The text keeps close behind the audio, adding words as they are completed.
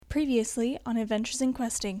Previously on Adventures in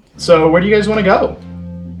Questing. So where do you guys want to go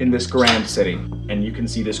in this grand city? And you can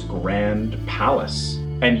see this grand palace.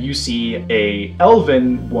 And you see a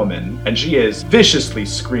elven woman, and she is viciously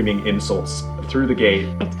screaming insults through the gate.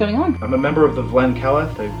 What's going on? I'm a member of the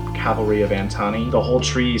Vlenkella, the cavalry of Antani. The whole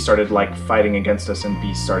tree started fighting against us, and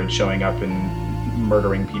beasts started showing up and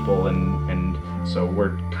murdering people, and so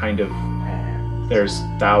we're kind of... There's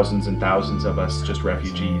thousands and thousands of us, just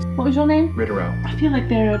refugees. What was your name? Ritero. I feel like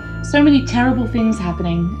there are so many terrible things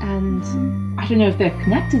happening, and I don't know if they're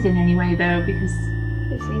connected in any way, though, because...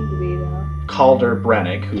 They seem to be, though. Calder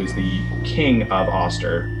Brennick, who is the king of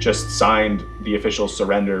Oster, just signed the official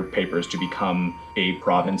surrender papers to become a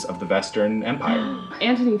province of the Western Empire.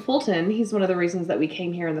 Anthony Fulton, he's one of the reasons that we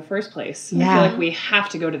came here in the first place. Yeah. I feel like we have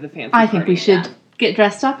to go to the fancy I think party. we should get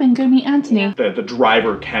dressed up and go meet Anthony. The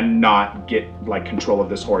driver cannot get control of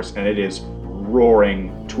this horse, and it is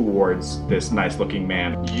roaring towards this nice-looking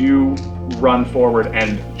man. You run forward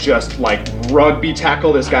and just rugby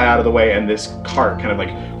tackle this guy out of the way, and this cart kind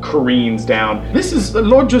of careens down. This is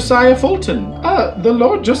Lord Josiah Fulton. The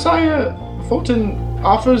Lord Josiah Fulton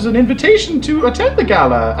offers an invitation to attend the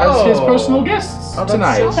gala as his personal guests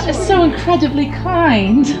tonight. That is so incredibly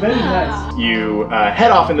kind. Very nice. You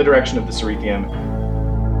head off in the direction of the Cerethium.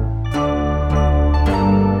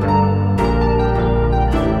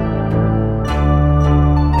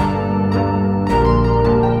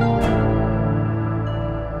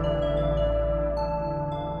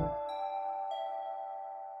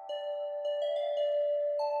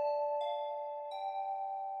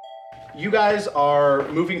 You guys are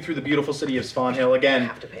moving through the beautiful city of Svanhill. Again,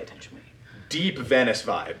 have to pay attention. deep Venice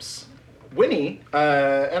vibes. Winnie,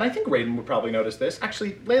 and I think Raiden would probably notice this.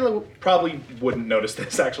 Actually, Layla probably wouldn't notice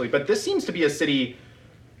this, actually. But this seems to be a city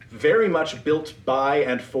very much built by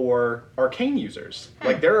and for arcane users.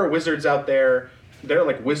 There are wizards out there. There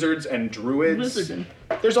are, wizards and druids. Wizarding.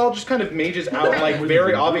 There's all just kind of mages out,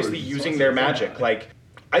 very obviously using their magic.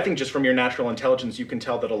 I think just from your natural intelligence, you can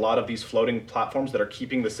tell that a lot of these floating platforms that are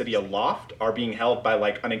keeping the city aloft are being held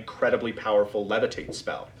by, an incredibly powerful levitate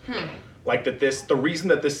spell. The reason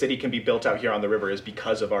that this city can be built out here on the river is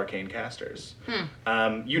because of arcane casters.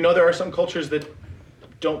 There are some cultures that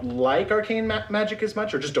don't like arcane magic as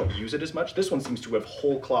much, or just don't use it as much. This one seems to have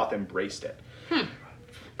whole cloth embraced it,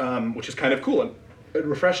 which is kind of cool and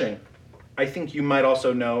refreshing. I think you might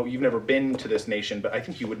also know, you've never been to this nation, but I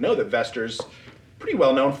think you would know that Vester's pretty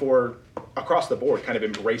well known for, across the board, kind of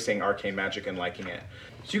embracing arcane magic and liking it.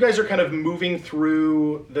 So you guys are kind of moving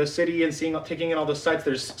through the city and taking in all the sights.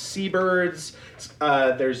 There's seabirds,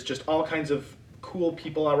 there's just all kinds of cool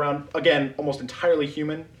people around, again, almost entirely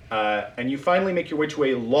human. And you finally make your way to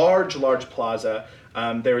a large plaza.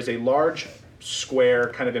 There is a large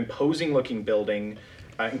square, kind of imposing looking building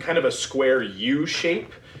in kind of a square U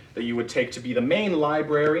shape that you would take to be the main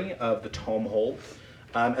library of the Tomehold.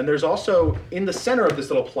 And there's also, in the center of this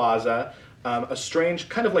little plaza, a strange,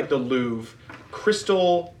 kind of like the Louvre,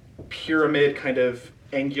 crystal pyramid kind of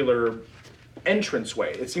angular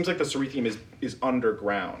entranceway. It seems like the Cerethium is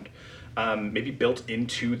underground, maybe built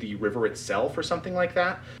into the river itself or something like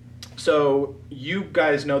that. So you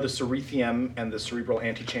guys know the Cerethium and the Cerebral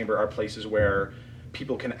Antechamber are places where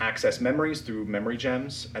people can access memories through memory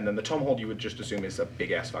gems, and then the Tomehold you would just assume is a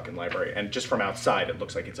big-ass fucking library, and just from outside it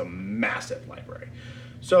looks like it's a massive library.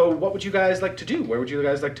 So what would you guys like to do? Where would you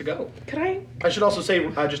guys like to go? I should also say,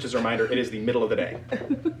 just as a reminder, it is the middle of the day.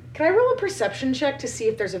 Can I roll a perception check to see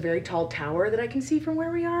if there's a very tall tower that I can see from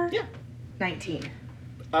where we are? Yeah. 19.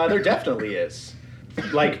 There definitely is.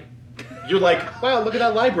 You're wow, look at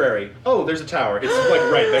that library. Oh, there's a tower. It's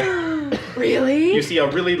right there. Really? You see a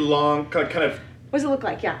really long, kind of... What does it look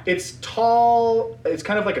like? Yeah. It's tall. It's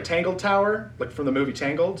kind of like a Tangled tower, from the movie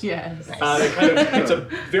Tangled. Yes. It's a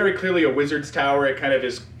very clearly a wizard's tower. It kind of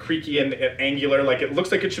is creaky and angular. It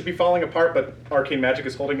looks like it should be falling apart, but arcane magic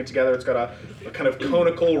is holding it together. It's got a kind of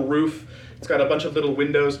conical roof. It's got a bunch of little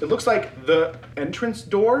windows. It looks like the entrance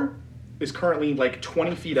door is currently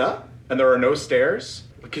 20 feet up, and there are no stairs.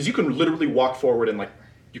 Because you can literally walk forward and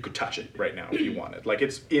you could touch it right now if you wanted.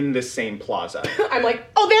 It's in this same plaza. I'm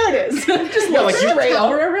oh, there it is. Just look straight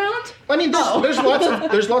Tower around? I mean,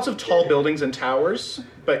 there's lots of tall buildings and towers,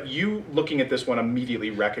 but you looking at this one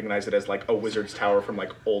immediately recognize it as a wizard's tower from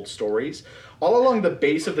old stories. All along the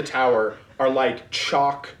base of the tower are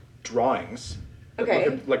chalk drawings. Okay.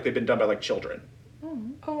 That look they've been done by children.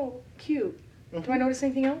 Oh, cute. Do I notice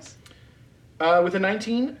anything else? With a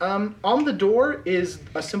 19, on the door is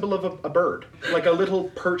a symbol of a bird, a little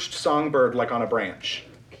perched songbird, on a branch.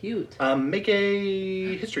 Cute. Make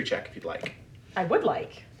a history check if you'd like. I would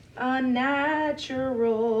like. A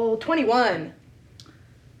natural 21.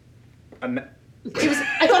 I thought it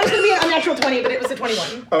was going to be an unnatural 20, but it was a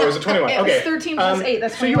 21. Oh, it was a 21. It Okay. was 13 plus 8.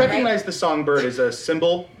 That's So you 21, recognize right? the songbird as a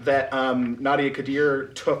symbol that Nadia Kadir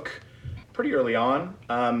took pretty early on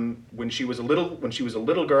when she was a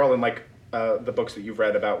little girl, and like the books that you've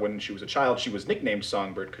read about when she was a child, she was nicknamed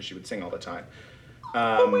Songbird because she would sing all the time.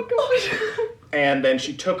 Oh my gosh. And then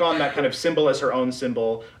she took on that kind of symbol as her own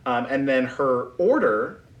symbol, and then her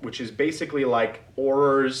order, which is basically like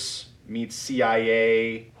Aurors meets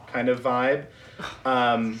CIA kind of vibe,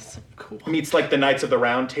 meets like the Knights of the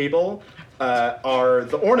Round Table, are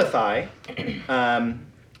the Ornithai,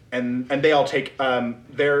 and they all take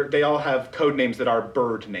they all have code names that are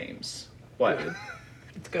bird names. What?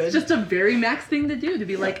 It's good. It's just a very Max thing to do, to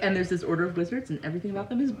be like, and there's this order of wizards, and everything about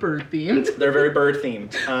them is bird themed. They're very bird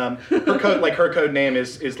themed. Her code name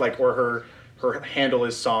is like, or her handle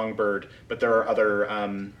is Songbird, but there are other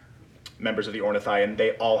members of the Ornithai, and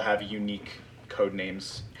they all have unique code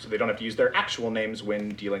names, so they don't have to use their actual names when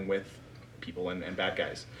dealing with people and bad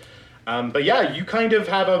guys. But yeah, you kind of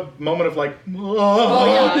have a moment of like, Oh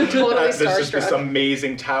yeah, I'm totally there's just starstruck. this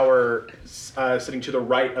amazing tower sitting to the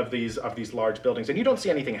right of these large buildings, and you don't see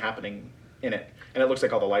anything happening in it, and it looks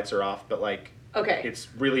like all the lights are off, but like, Okay. it's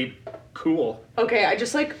really cool. Okay, I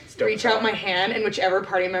just like dope. reach out my hand, and whichever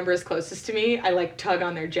party member is closest to me, I like tug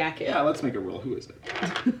on their jacket. Yeah, let's make a roll. Who is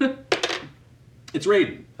it? It's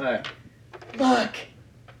Raiden. Hi.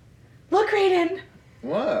 Look, Raiden.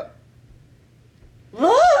 What?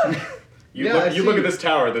 Look. You Yeah, I look see. at this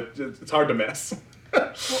tower. That it's hard to miss.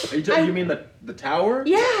 You mean the tower?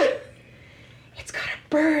 Yeah. It's got a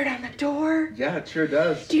bird on the door. Yeah, it sure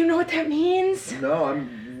does. Do you know what that means? No,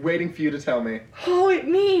 I'm waiting for you to tell me. Oh, it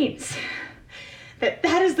means that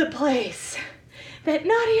is the place that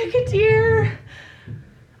Nadia Kadir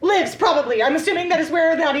lives, probably. I'm assuming that is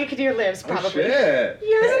where Nadia Kadir lives, probably. Oh, shit.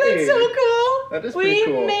 Yeah, isn't Hey. that so cool? That is pretty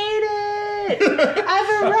cool. We made it!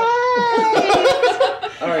 I've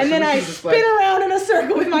arrived! All right, And so then we I can just, spin around in a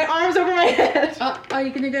circle with my arms over my head. Are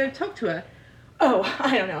you gonna go talk to her? Oh,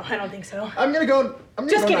 I don't know. I don't think so. I'm gonna go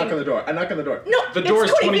Just kidding. knock on the door. I knock on the door. No, The door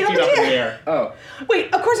is it's 20 feet up in the air. Oh.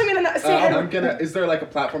 Wait, of course I'm gonna say hi to I'm gonna. Is there like a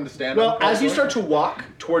platform to stand Well, on? as you start to walk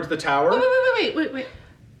towards the tower, Wait.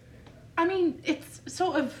 I mean, it's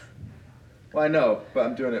sort of. Well, I know, but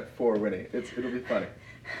I'm doing it for Winnie. It'll be funny.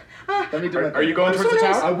 Let me do it. are you going I'm towards so the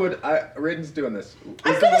nervous. tower? Raiden's doing this. I'm Is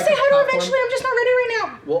there, gonna like, say a hi to her platform? eventually. I'm just not ready right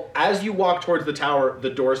now. Well, as you walk towards the tower, the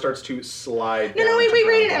door starts to slide. No, down wait, to Raiden,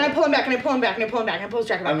 ground and I level. pull him back, and I pull him back, and I pull him back, and I pull his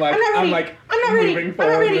jacket back. I'm not ready. I'm not ready. moving I'm not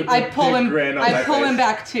forward ready. with I a pull big him. grin on I my pull him face.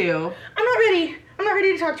 back too. I'm not ready. I'm not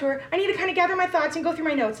ready to talk to her. I need to kind of gather my thoughts and go through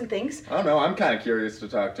my notes and things. I don't know. I'm kind of curious to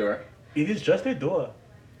talk to her. It is just a door.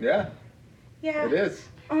 Yeah, Yeah. it is.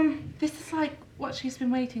 This is like what she's been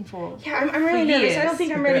waiting for. Yeah, I'm really nervous. I don't years.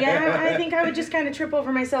 think I'm ready. I think I would just kind of trip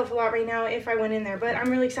over myself a lot right now if I went in there. But I'm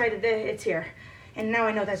really excited that it's here, and now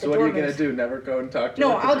I know that So the what door are you gonna moves. do? Never go and talk to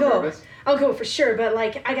No, her? 'cause I'll you're go. nervous? I'll go for sure. But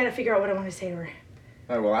like, I gotta figure out what I want to say to her.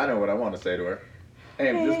 Oh, well, I know what I want to say to her.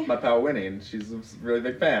 Hey, this is my pal Winnie, and she's a really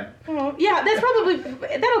big fan. Oh, yeah,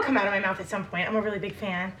 that'll come out of my mouth at some point. I'm a really big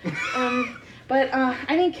fan. But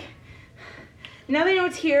I think now that I know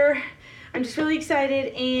it's here, I'm just really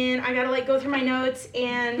excited, and I gotta like go through my notes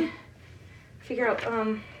and figure out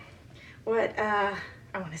what I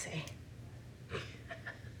want to say.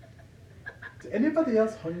 Is anybody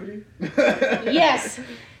else hungry? Yes,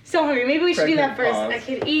 so hungry. Maybe we should do that Pregnant first.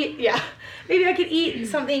 pause. I could eat. Yeah, maybe I could eat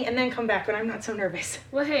something and then come back when I'm not so nervous.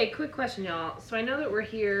 Well, hey, quick question, y'all. So I know that we're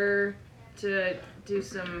here to do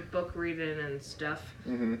some book reading and stuff,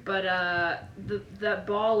 but that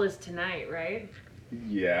ball is tonight, right?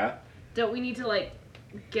 Yeah. Don't we need to like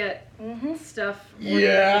get stuff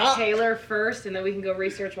Yeah. Taylor first, and then we can go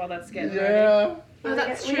research while that's getting ready? Yeah. Oh,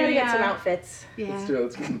 that's we true. gotta get some Yeah. outfits. Let's do it.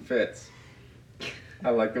 Let's get some fits. I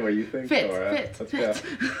like the way you think, Fit, Laura. fit, Let's fit.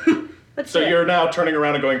 go. Let's So do it. you're now turning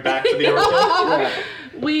around and going back to the orchid?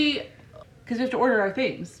 Because we have to order our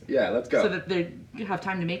things Yeah, let's go. so that they have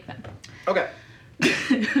time to make them. Okay.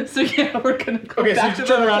 So yeah, we're gonna go Okay, so back you to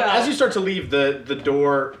turn the around. hotel. As you start to leave, the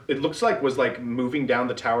door, it looks like was like moving down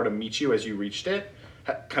the tower to meet you as you reached it.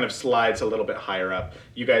 Kind of slides a little bit higher up.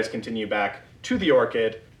 You guys continue back to the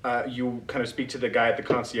orchid. You kind of speak to the guy at the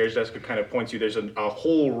concierge desk who kind of points you. There's a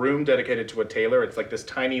whole room dedicated to a tailor. It's like this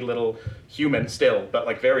tiny little human still, but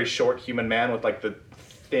like very short human man with like the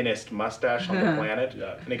thinnest mustache on the planet.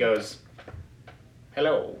 And he goes,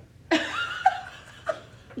 "Hello."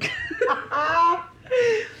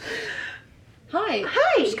 Hi.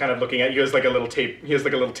 Hi. Just kind of looking at you. He has like a little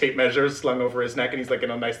tape measure slung over his neck, and he's like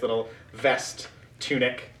in a nice little vest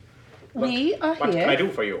tunic. We are What here can I do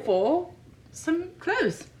for you? for some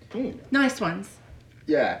clothes. Hmm. Nice ones.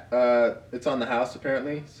 Yeah, it's on the house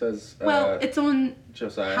apparently. Says Well, it's on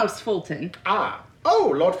Josiah. House Fulton, Ah.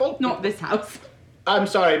 Oh, Lord Fulton. not this house. I'm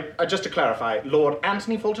sorry, just to clarify, Lord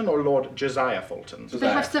Anthony Fulton or Lord Josiah Fulton? They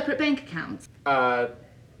have separate bank accounts.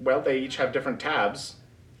 Well, they each have different tabs.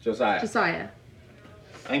 Josiah. Josiah.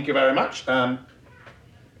 Thank you very much.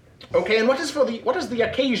 Okay, and what is the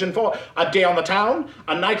occasion for? A day on the town?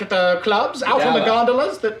 A night at the clubs? Out on the gala.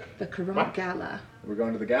 gondolas? The Karate Gala. We're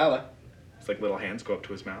going to the gala. It's like little hands go up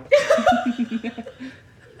to his mouth.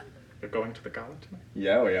 You're going to the gala tonight?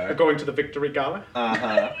 Yeah, we You're are. going to the Victory Gala?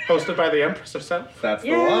 Uh-huh. Hosted by the Empress herself? That's the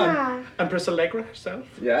one. Yeah. Empress Allegra herself?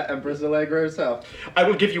 Yeah, Empress Allegra herself. I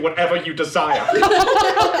will give you whatever you desire.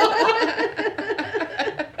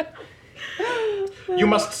 You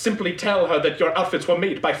must simply tell her that your outfits were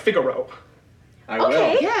made by Figaro. I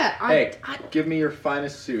Okay. will. Yeah, Hey, give me your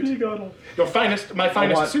finest suit. Your finest, my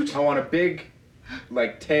finest suit. I want a big,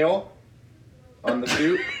 like, tail on the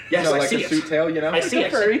suit. Yes, no, I like see a it. suit tail, you know? I see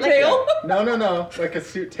it. furry tail. No, like a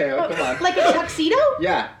suit tail. Come on. Like a tuxedo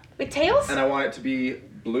Yeah, with tails? and I want it to be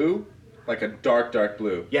blue, like a dark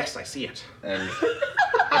blue, Yes, I see it. and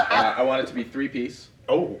I want it to be 3-piece.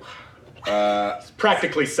 Oh, Uh,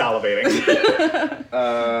 practically salivating.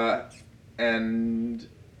 and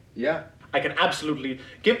yeah. I can absolutely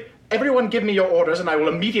give me your orders and I will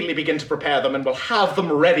immediately begin to prepare them and will have them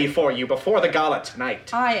ready for you before the gala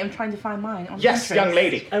tonight. I am trying to find mine on Yes, Pinterest. young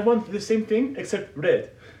lady. I want the same thing except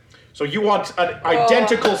red. So you want an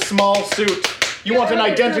identical small suit. You want an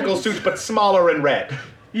identical suit but smaller and red.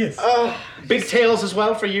 Yes. Big tails as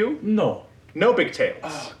well for you? No. No big tails.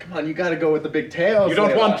 Oh, come on, you gotta go with the big tails. You don't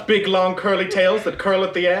Layla. want big, long, curly tails that curl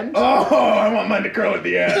at the end? Oh, I want mine to curl at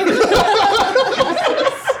the end.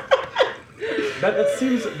 That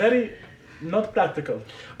seems very not practical.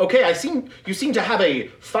 Okay, you seem to have a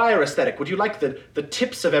fire aesthetic. Would you like the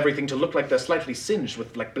tips of everything to look like they're slightly singed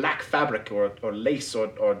with like black fabric or lace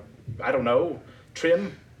or I don't know,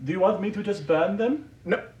 trim? Do you want me to just burn them?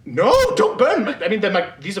 No, don't burn. I mean,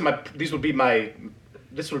 this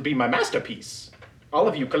will be my masterpiece. All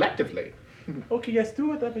of you collectively. Okay, yes, do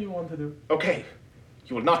whatever you want to do. Okay,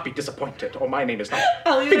 you will not be disappointed, or my name is not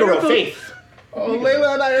Ellie and I Figaro are both- Faith. Oh,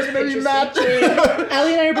 Layla and I are gonna be matching.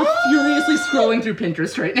 Allie and I are both furiously scrolling through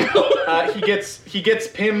Pinterest right now. He gets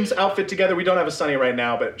Pim's outfit together. We don't have a Sunny right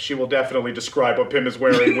now, but she will definitely describe what Pim is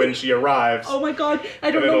wearing when she arrives. Oh my god,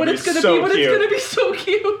 I don't And know what it'll it's be gonna so be, but cute. it's gonna be so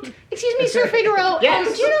cute. Excuse me, Sir Figaro.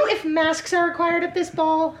 Yes. Do you know if masks are required at this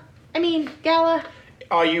ball? I mean, gala?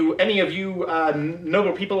 Are you any of you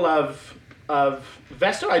noble people of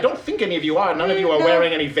Vesta? I don't think any of you are. None of you are No.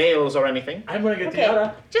 wearing any veils or anything. I'm gonna get Okay.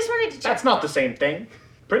 Tiara. Just wanted to check. That's not the same thing.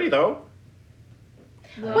 Pretty though.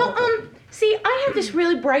 Well, see, I have this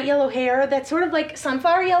really bright yellow hair that's sort of like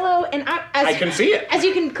sunflower yellow, and I can see it. as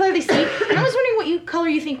you can clearly see. And I was wondering what color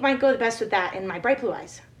you think might go the best with that and my bright blue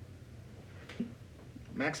eyes.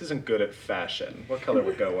 Max isn't good at fashion. What color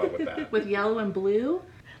would go well with that? With yellow and blue.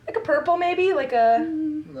 Like a purple, maybe, like a.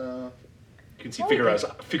 No. You can see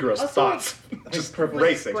Figaro's thoughts just purple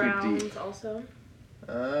racing. Browns also.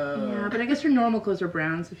 Yeah, but I guess your normal clothes are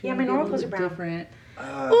brown, so if you Yeah, want my to be a normal little clothes are bit brown.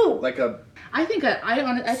 different. Ooh. Like a I think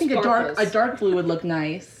a dark blue would look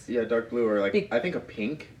nice. yeah, dark blue or like Big- I think a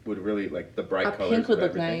pink would really like the bright A colors. pink would of look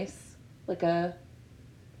everything. nice. Like a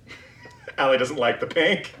Allie doesn't like the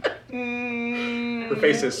pink. Her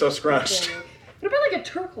face is so scrunched. What about like a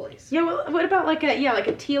turquoise? Yeah. Well, what about like a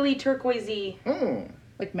tealy turquoisey?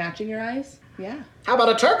 like matching your eyes. Yeah. How about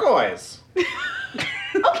a turquoise?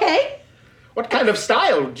 Okay. What kind of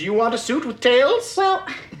style? Do you want a suit with tails? Well.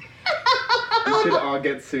 We should all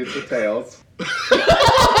get suits with tails.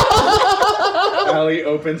 Allie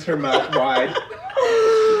opens her mouth wide.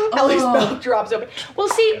 Ellie's mouth drops open. Well,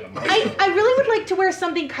 see, I really would like to wear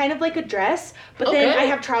something kind of like a dress, but then Okay. I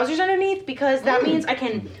have trousers underneath because that means I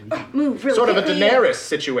can move really Sort of a quickly. Daenerys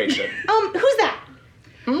situation. Who's that?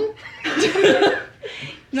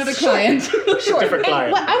 Another client. Sure. Different And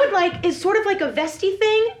client. what I would like is sort of like a vesty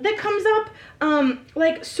thing that comes up.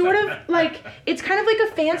 Like sort of like it's kind of like a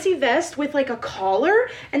fancy vest with like a collar,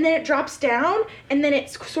 and then it drops down, and then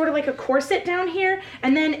it's sort of like a corset down here,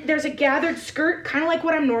 and then there's a gathered skirt, kind of like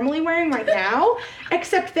what I'm normally wearing right now,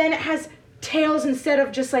 except then it has tails instead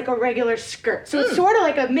of just like a regular skirt. So it's sort of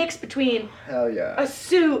like a mix between Hell yeah. a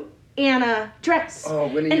suit and a dress. Oh,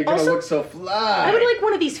 Winnie, and you're gonna also, look so fly. I would like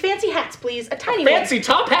one of these fancy hats, please. A tiny Fancy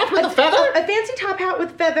top hat with a feather? A fancy top hat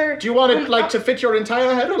with feather. Do you want it like to fit your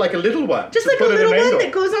entire head or like a little one? Just to like a put it little at an one angle?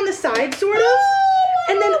 that goes on the side, sort of.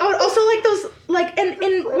 And then I would also like those Like,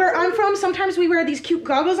 and where I'm from, sometimes we wear these cute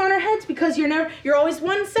goggles on our heads because you're always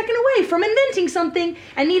 1 second away from inventing something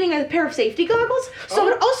and needing a pair of safety goggles. So I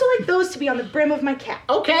would also like those to be on the brim of my cap.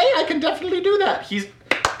 Okay, I can definitely do that. He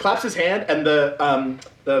claps his hand, and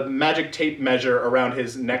the magic tape measure around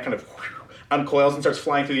his neck kind of uncoils and starts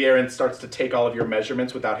flying through the air and starts to take all of your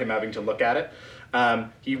measurements without him having to look at it.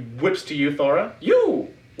 He whips to you, Thora.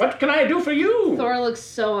 You! What can I do for you? Thora looks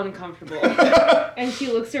so uncomfortable. And she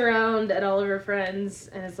looks around at all of her friends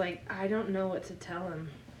and is like, I don't know what to tell him.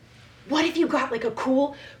 What if you got like a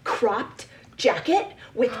cool cropped jacket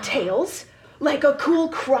with tails? Like a cool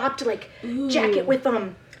cropped jacket with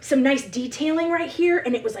some nice detailing right here,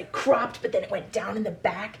 and it was like cropped, but then it went down in the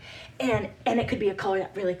back, and it could be a color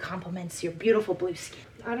that really complements your beautiful blue skin.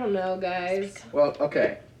 I don't know, guys. Well,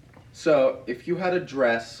 okay. So if you had a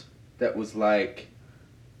dress that was like,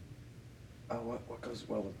 what goes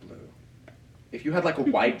well with blue? If you had like a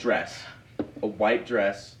white dress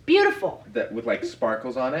Beautiful. that with like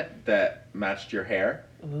sparkles on it that matched your hair,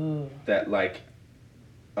 that like,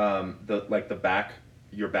 the back,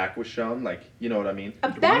 your back was shown, like, you know what I mean? A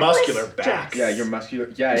backless muscular back. dress. Yeah, your muscular.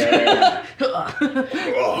 Yeah.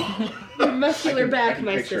 Your muscular back, can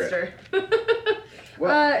my picture sister.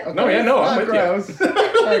 Well, okay. No, yeah, no, I'm with you. gross.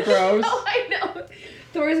 Gross. Oh, I know.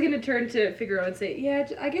 Thor's gonna turn to Figaro and say, yeah,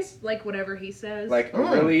 I guess, like, whatever he says. Like a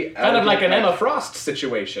really Kind of like an elegant, Emma Frost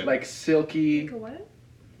situation. like silky, Like a what?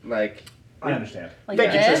 like I understand. Like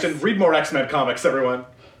Thank you, this? Tristan. Read more X-Men comics, everyone.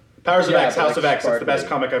 Powers of Yeah, X, but, House like, of X. It's the best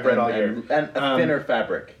sparkly comic I've read all year. and a thinner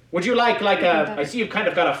fabric. Would you like a, I see you've kind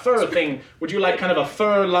of got a fur thing. Would you like kind of a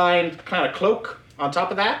fur-lined kind of cloak on top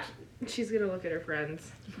of that? She's gonna look at her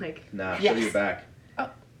friends. Like, Nah, show Yes. you back.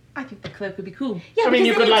 I think the cloak would be cool. Yeah, I mean, because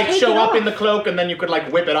you then could like take show it up off. in the cloak and then you could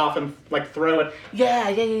like whip it off and like throw it Yeah.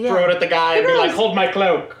 at the guy and be like, hold my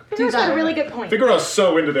cloak. Figaro's got a really good point. Figaro's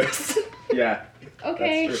so into this. Yeah,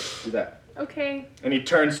 okay, that's true. Do that. okay. And he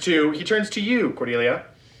turns to you, Cordelia.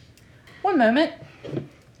 One moment.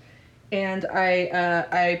 And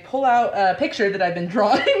I pull out a picture that I've been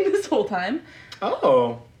drawing this whole time.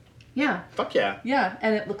 Oh, Yeah, fuck yeah. yeah,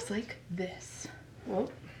 and it looks like this.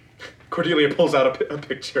 Cordelia pulls out a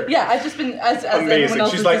picture. Yeah, I've just been as everyone Amazing.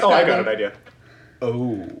 else She's is like, oh, I got describing. an idea.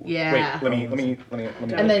 Oh. Yeah. Wait, let me.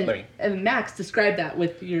 And then let me. and Max, describe that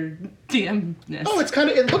with your DMness. Oh,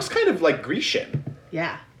 it looks kind of like Grecian.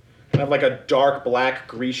 yeah. Kind of like a dark black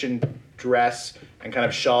Grecian dress and kind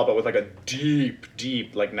of shawl, but with like a deep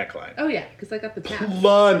like neckline. Oh yeah, because I got the tab.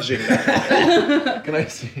 Plunging neckline. Can I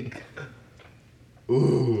see?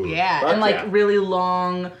 Yeah, Fuck and like yeah. really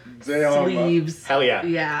long Damn. sleeves. Hell yeah.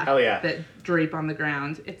 Yeah. Hell yeah. That drape on the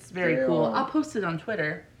ground. It's very Damn. cool. I'll post it on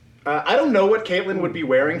Twitter. I don't know what Caitlin would be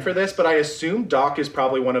wearing for this, but I assume Doc is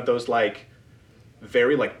probably one of those like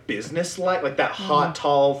very like business-like that hot,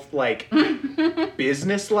 tall, like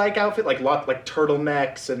business-like outfit, like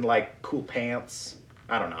turtlenecks and like cool pants.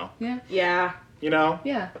 I don't know. Yeah. Yeah, You know,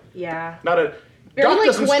 Yeah. yeah. not a. Very Doc like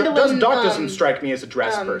doesn't Gwendolyn, Doc doesn't strike me as a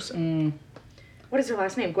dress person. What is her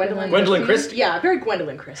last name? Gwendolyn. Gwendolyn Christie. Yeah, very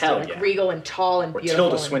Gwendolyn Christie. Hell like yeah. regal and tall and Or beautiful.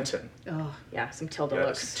 Tilda and- Swinton. Oh, Yeah, some Tilda Yeah,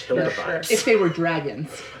 looks. some Tilda for vibes. sure. If they were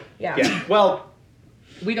dragons. Yeah. Yeah. Well,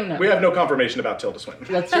 We don't know. we have no confirmation about Tilda Swinton.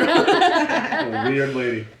 That's true. Weird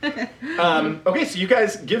lady. Okay, so you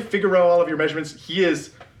guys give Figaro all of your measurements. He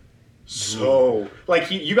is so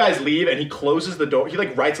like you guys leave and he closes the door. He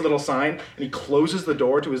like writes a little sign and he closes the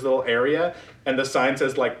door to his little area, and the sign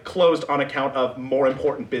says like closed on account of more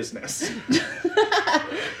important business.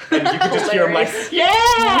 And you can just hear him like,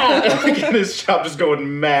 yeah, and like in his shop just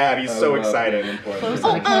going mad. He's so excited. Close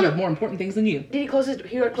on account of more important things than you. Did he close his?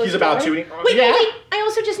 He closed He's his about door? to. Wait, yeah, wait. I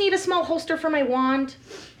also just need a small holster for my wand.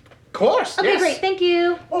 of course. Okay, yes. great. Thank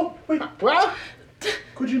you. Oh, wait. Well,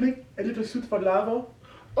 Could you make a little suit for Lavo?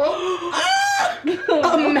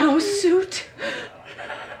 A mouse suit.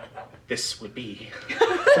 this will be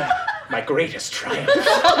my greatest triumph.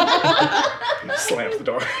 Slams the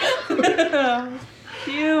door.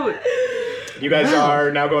 Cute. You guys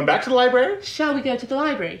are now going back to the library? Shall we go to the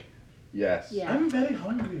library? Yes. Yeah. I'm very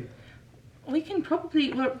hungry. We can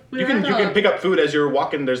probably. We're You can at a- pick up food as you're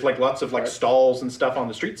walking. There's like lots of like stalls and stuff on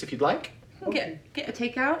the streets if you'd like. get a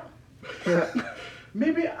takeout.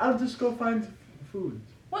 Maybe I'll just go find food.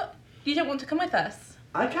 What? You don't want to come with us?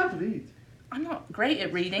 I can't read. I'm not great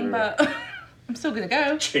at reading, True. but I'm still gonna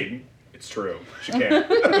go. Jaden, it's true. She can.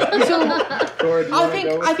 So Thor, do you wanna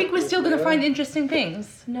go I think we're still gonna yeah? find interesting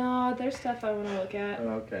things. No, there's stuff I want to look at. Oh,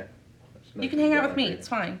 okay. You can hang out with me. It's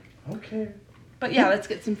fine. Okay. But yeah, let's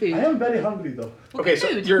get some food. I am very hungry though. Okay, so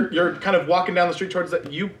food. you're kind of walking down the street towards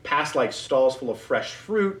that. You pass like stalls full of fresh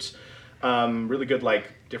fruit. Really good,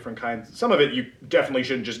 like, different kinds. Some of it you definitely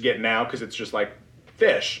shouldn't just get now because it's just, like,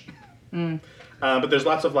 fish. But there's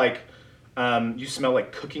lots of, like, you smell,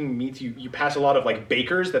 like, cooking meats. You pass a lot of, like,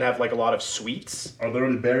 bakers that have, like, a lot of sweets. Are there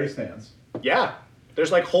any berry stands? Yeah.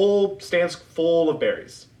 There's, like, whole stands full of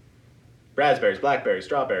berries. Raspberries, blackberries,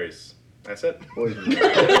 strawberries. That's it.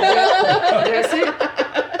 That's it.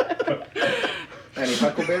 Any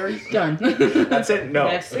huckleberries? Done. That's it? No.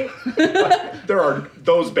 That's it. There are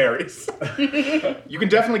those berries. You can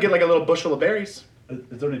definitely get, like, a little bushel of berries.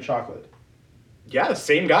 Is there any chocolate? Yeah, the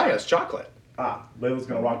same guy has chocolate. Layla's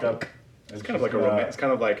gonna walk up. It's kind of like a romance. It's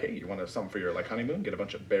kind of like, hey, you want something for your, like, honeymoon? Get a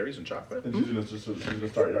bunch of berries and chocolate. And she's gonna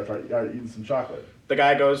start eating some chocolate. The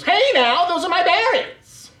guy goes, hey, now, those are my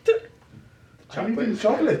berries. I'm eating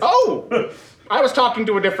chocolate. Oh, I was talking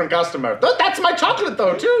to a different customer. That's my chocolate,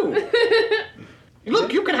 though, too.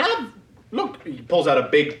 Look, you can have. Look, he pulls out a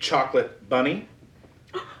big chocolate bunny.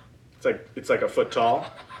 It's like a foot tall.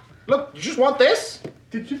 Look, you just want this?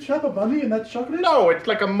 Did you trap a bunny in that chocolate? No, it's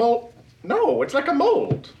like a mold. No, it's like a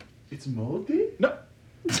mold. It's moldy? No.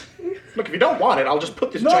 Look, if you don't want it, I'll just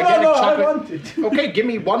put this No, gigantic I chocolate. want it. Okay, give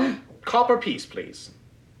me 1 copper piece, please.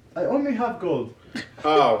 I only have gold.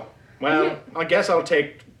 Oh, well, I guess I'll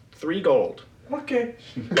take 3 gold. Okay.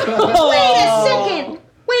 Wait a second!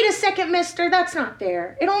 Wait a second, mister. That's not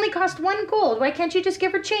fair. It only cost 1 gold. Why can't you just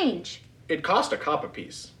give her change? It cost a copper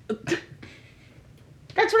piece.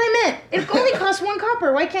 That's what I meant. It only cost 1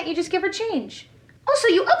 copper. Why can't you just give her change? Also,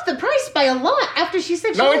 you upped the price by a lot after she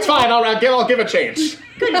said she No, it's only- fine. I'll give a change.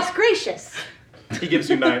 Goodness gracious. He gives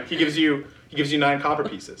you 9. He gives you 9 copper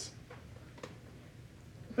pieces.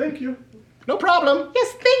 Thank you. No problem.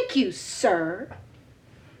 Yes, thank you, sir.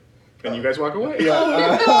 And you guys walk away.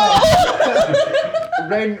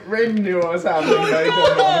 Rain knew what was happening. But he didn't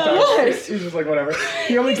know what? He's just like, whatever.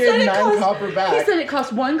 He only gave 9 copper back. He said it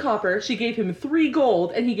cost 1 copper. She gave him 3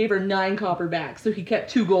 gold, and he gave her 9 copper back. So he kept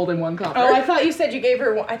 2 gold and 1 copper. Oh, I thought you said you gave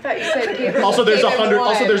her. I thought you said you gave her. Also, there's gave him 100.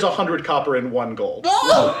 Also, one. there's 100 copper and 1 gold.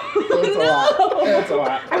 It's a lot. It's a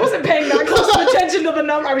lot. I wasn't paying that close attention to the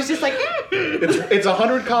number. I was just like, It's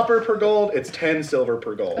 100 copper per gold. It's 10 silver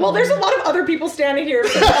per gold. well, there's a lot of other people standing here.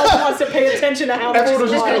 So else wants to pay attention to how much. Everyone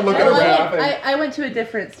was is just what. gonna look at her laughing. I went to a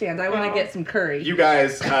different stand. I want to get some curry. You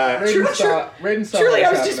guys. Raiden saw Truly, I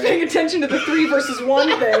what was just happening. paying attention to the 3 versus 1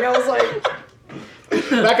 thing. I was like,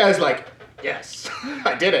 That guy's like, yes,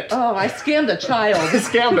 I did it. Oh, I scammed a child. I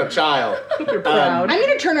scammed a child. You're proud. I'm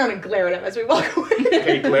gonna turn around and glare at him as we walk away.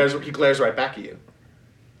 Okay, he glares right back at you.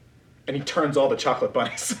 And he turns all the chocolate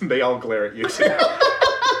bunnies, and they all glare at you too.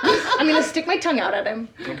 I'm gonna stick my tongue out at him.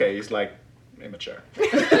 Okay, he's like, immature. He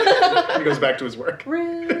goes back to his work.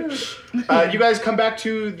 Rude. You guys come back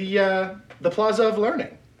to the Plaza of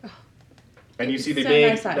Learning. And you see the so big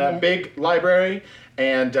nice out here. big library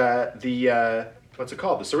and the what's it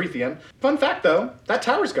called? The Ceretheum. Fun fact though, that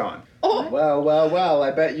tower's gone. Well,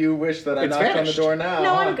 I bet you wish that I It's knocked on the vanished. door now.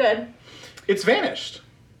 No, huh? I'm good. It's vanished.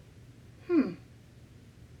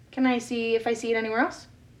 Can I see if I see it anywhere else?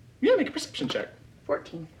 Yeah, make a perception check.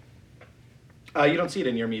 14. You don't see it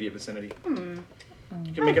in your immediate vicinity. You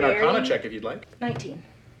can make an Very. Arcana check if you'd like. 19.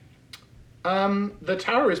 The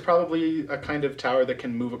tower is probably a kind of tower that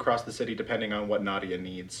can move across the city depending on what Nadia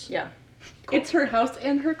needs. Yeah. It's her house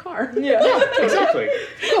and her car. Yeah, exactly.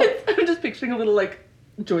 I'm just picturing a little like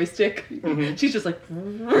joystick. She's just like.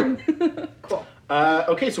 Cool.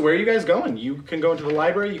 Okay, so where are you guys going? You can go into the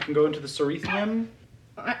library. You can go into the Ceretheum.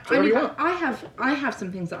 Whatever you want. I have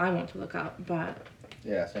some things that I want to look up, but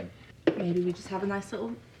Yeah, same. maybe we just have a nice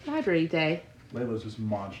little library day. Layla's just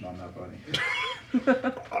munching on that bunny.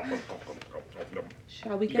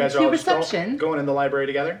 Shall we You go guys are to all just reception? going in the library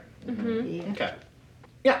together? Yeah. Okay.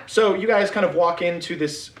 Yeah, so you guys kind of walk into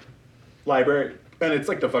this library, and it's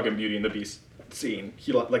like the fucking Beauty and the Beast scene.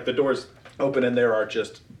 Like the doors open, and there are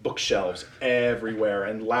just bookshelves everywhere,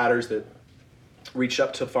 and ladders that reach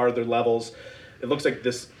up to farther levels. It looks like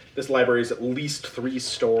this library is at least 3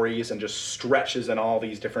 stories and just stretches in all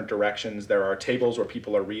these different directions. There are tables where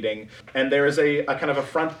people are reading, and there is a kind of a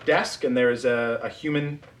front desk, and there is a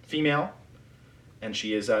human female, and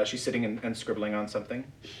she's sitting and scribbling on something.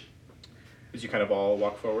 As you kind of all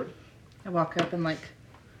walk forward, I walk up and like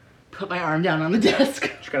put my arm down on the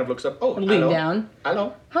desk. she kind of looks up. Oh, Lean hello. down.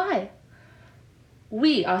 Hello. Hi.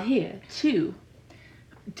 We are here to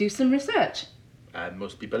do some research. And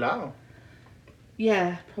most people are.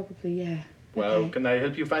 Yeah, probably, yeah. Well, Okay. can I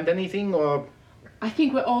help you find anything, or I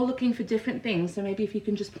think we're all looking for different things, so maybe if you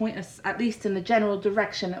can just point us at least in the general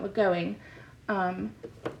direction that we're going.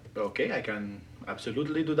 okay, I can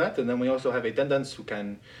absolutely do that. And then we also have attendants who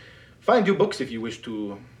can find you books if you wish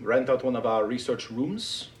to rent out one of our research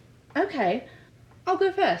rooms. Okay, I'll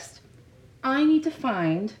go first. I need to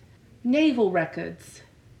find naval records.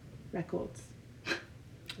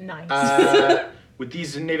 Nice. Would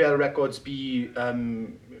these naval records be a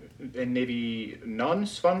Navy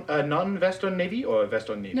non-Western Navy or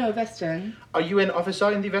Western Navy? No, Western. Are you an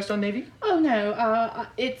officer in the Western Navy? Oh no,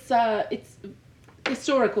 it's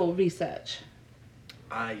historical research.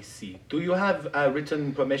 I see. Do you have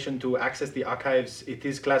written permission to access the archives? It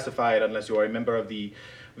is classified unless you are a member of the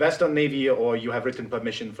Western Navy or you have written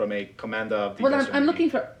permission from a commander of the Well, Western I'm Navy. looking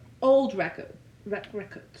for old records.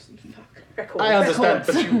 Fuck. I understand,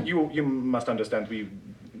 but you must understand we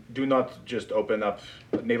do not just open up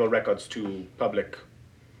naval records to public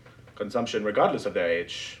consumption regardless of their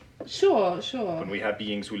age. Sure. When we have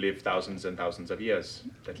beings who live thousands and thousands of years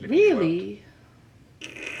that live in the world. Really?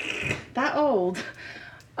 That old?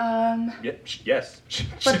 Yes. She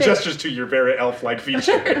But they- gestures to your very elf-like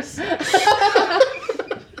features.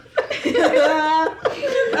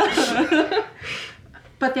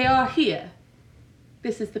 But they are here.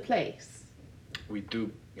 This is the place. We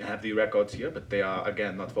do have the records here, but they are,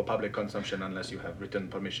 again, not for public consumption unless you have written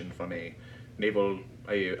permission from an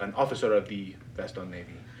officer of the Western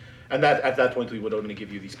Navy. And that at that point we would only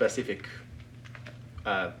give you the specific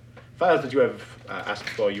files that you have asked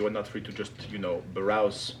for. You are not free to just,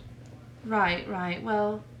 browse. Right.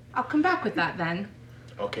 Well, I'll come back with that then.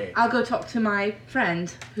 Okay, I'll go talk to my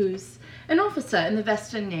friend who's an officer in the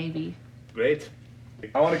Western Navy. great.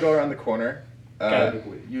 I want to go around the corner, Okay.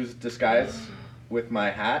 use disguise with my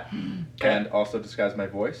hat, and also disguise my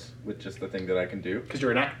voice with just the thing that I can do. Because you're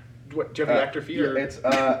an actor. Do you have an actor fee? Or? It's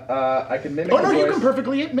I can mimic. Oh the no, you voice can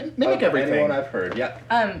perfectly mimic of everything. Anyone I've heard, yeah.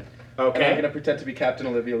 And I'm Okay. gonna pretend to be Captain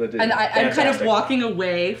Olivia Ledoux. And I'm kind of Fantastic. walking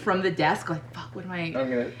away from the desk, like, fuck, what am I?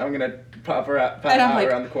 I'm gonna pop out And I'm like-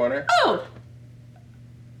 around the corner. Oh!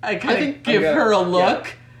 I kind of think- give I'm her a gonna-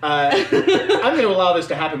 look. I'm going to allow this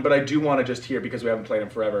to happen, but I do want to just hear, because we haven't played him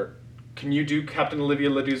forever. Can you do Captain Olivia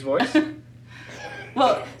Ledoux's voice?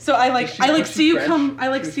 Well, so I Is she see you French? come,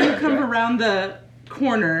 She's see you French, come right? around the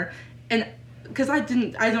corner, and because I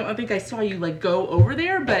don't think I saw you like go over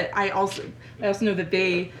there, but I also know that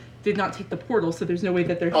they did not take the portal, so there's no way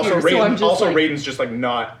that they're Also, here. So I'm just like, Raiden's just like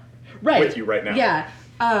not with you right now. Yeah.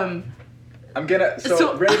 I'm gonna.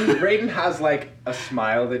 So- Raiden has like a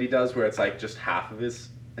smile that he does where it's like just half of his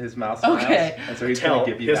mouth smiles. Okay. And so he's Tell. gonna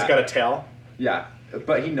give you He's that. got a tell. Yeah,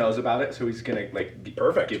 but he knows about it, so he's gonna like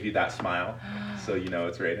Perfect. give you that smile, so you know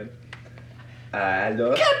it's Raiden.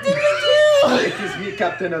 Hello. Captain Ledoux! It is me,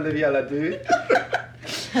 Captain Olivia Ledoux.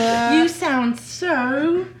 You sound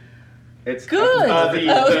so It's good.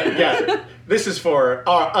 Yeah. This is for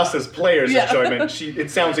us as players' Yeah. enjoyment. It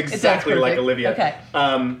sounds exactly like perfect. Olivia. Okay.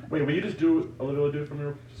 Wait, will you just do Olivia Ledoux from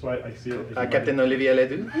your so I see it? Captain Olivia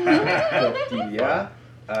Ledoux. Tortilla.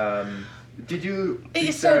 Did you?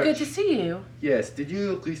 It's so good to research- see you. Yes. Did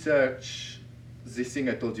you research this thing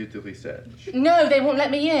I told you to research? No, they won't let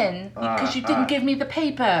me in because you didn't ah. give me the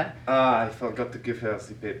paper. I forgot to give her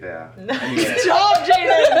the paper. Good job,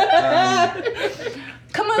 Jaden.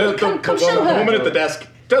 Come over, come show The woman her. at the desk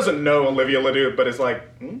doesn't know Olivia Ledoux, but is like,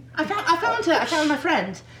 I found her. I found my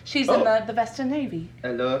friend. She's in Oh. the Western Navy.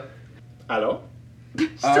 Hello. hello? She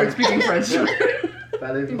started speaking French.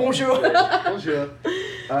 Bonjour. Bonjour.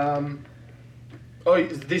 Oh,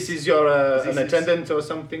 this is your This an is- attendant or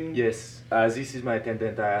something? Yes, this is my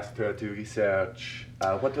attendant. I asked her to research.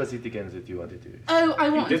 What was it again that you wanted to? Oh, I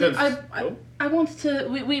wanted didn't- to. no? I wanted to.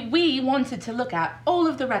 We wanted to look at all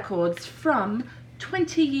of the records from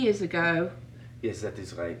 20 years ago. Yes, that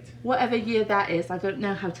is right. Whatever year that is, I don't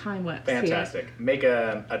know how time works here. Fantastic. Make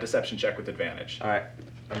a deception check with advantage. All right,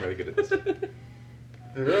 I'm really good at this.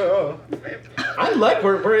 Oh. I like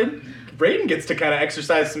we're in. Raiden gets to kind of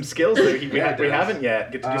exercise some skills that we Yeah, he does. haven't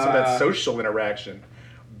yet. Get to do some of that Uh, social interaction.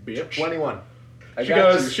 Bitch. 21. I She got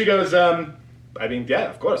goes. you. She goes. I mean, yeah,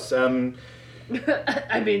 of course. I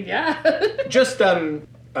mean, yeah. Just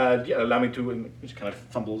yeah, allow me to. She kind of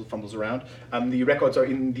fumbles around. The records are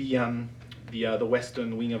in the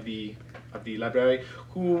western wing of the library.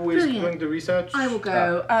 Who is Brilliant. doing the research? I will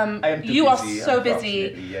go. I am too You are busy, so busy.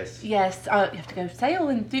 unfortunately, Yes. Yes, you have to go sail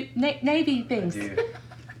and do navy things. do.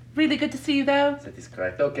 Really good to see you, though. That is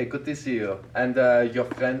correct. Okay, good to see you. And your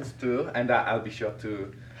friends too. And I'll be sure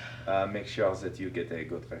to make sure that you get a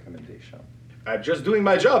good recommendation. I'm just doing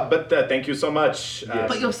my job, but thank you so much. Yes.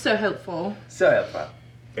 But you're so helpful. So helpful.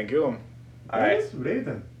 Thank you. All right. Yes,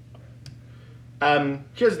 Raiden.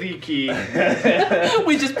 Here's the key.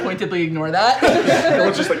 We just pointedly ignore that.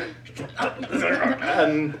 Everyone's just like.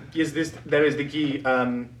 Yes, there is the key.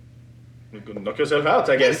 You can knock yourself out,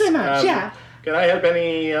 I guess. Thanks so much. Yeah. Can I help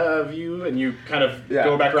any of you? And you kind of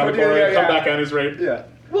go back around the Yeah, corner yeah, and come yeah. back on his raid. Yeah.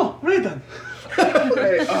 Well, right then.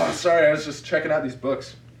 Hey, oh, sorry, I was just checking out these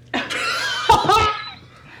books.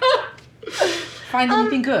 Find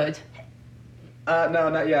anything good? No,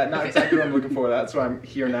 not yet. Not exactly what I'm looking for. That's why I'm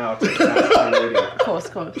here now to ask on the radio. Of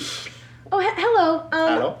course. Oh, hello.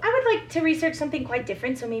 Hello. I would like to research something quite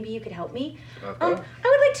different, so maybe you could help me. Okay. I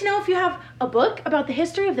would like to know if you have a book about the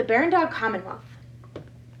history of the Barondog Commonwealth.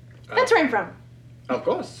 That's where I'm from. Of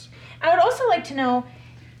course. I would also like to know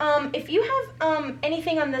if you have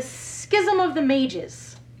anything on the Schism of the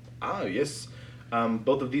Mages. Ah, yes.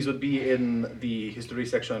 Both of these would be in the history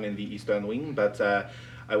section in the Eastern Wing, but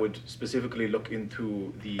I would specifically look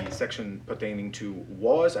into the section pertaining to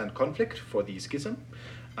wars and conflict for the Schism.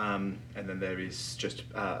 And then there is just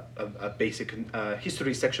a basic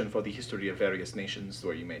history section for the history of various nations,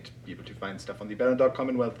 where you might be able to find stuff on the Barondog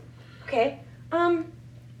Commonwealth. Okay.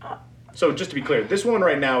 So just to be clear, this one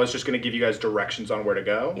right now is just going to give you guys directions on where to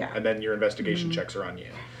go, Yeah. and then your investigation checks are on you.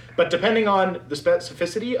 But depending on the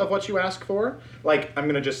specificity of what you ask for, like, I'm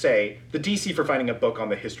going to just say, the DC for finding a book on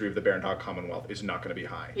the history of the Barondog Commonwealth is not going to be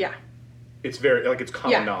high. Yeah. It's very, like, it's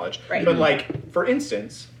common Yeah, knowledge. right. But, like, for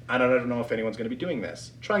instance, I don't know if anyone's going to be doing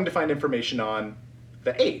this, trying to find information on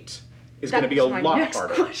the Eight is going to be a That's my lot next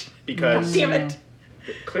harder. question. Because Damn it.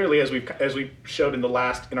 clearly, as we showed in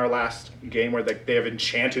our last game, where they have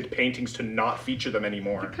enchanted paintings to not feature them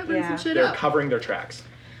anymore. Covering some shit They're up. covering their tracks.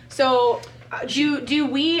 So, do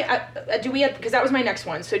we because that was my next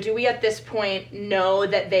one. So, do we at this point know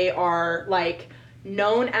that they are like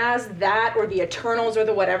known as that, or the Eternals, or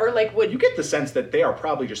the whatever? Like, would You get the sense that they are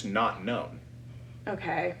probably just not known.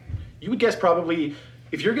 Okay. You would guess probably,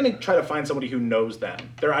 if you're going to try to find somebody who knows them,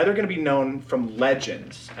 they're either going to be known from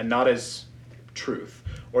legends and not as truth,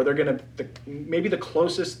 or they're going to, maybe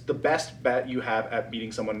the best bet you have at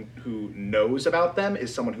meeting someone who knows about them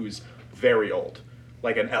is someone who's very old,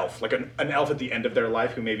 like an elf, like an elf at the end of their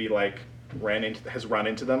life who maybe like has run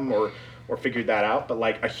into them or figured that out. But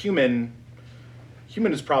like a humans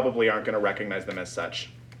probably aren't going to recognize them as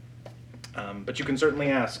such. But you can certainly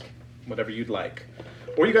ask whatever you'd like,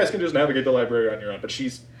 or you guys can just navigate the library on your own. But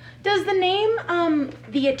Does the name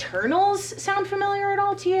the Eternals sound familiar at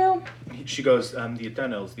all to you? she goes, the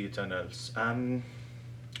Eternals. I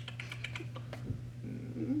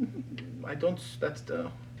don't.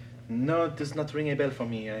 No, it does not ring a bell for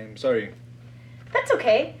me. I'm sorry. That's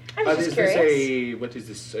okay. I was just Is curious. what is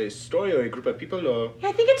this, a story or a group of people or? Yeah,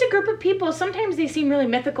 I think it's a group of people. Sometimes they seem really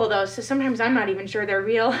mythical, though, so sometimes I'm not even sure they're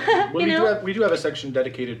real. Well, we do have a section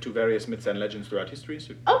dedicated to various myths and legends throughout history,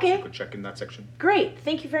 so Okay. you could check in that section. Great.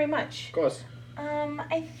 Thank you very much. Of course.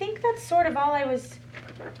 I think that's sort of all I was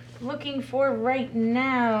looking for right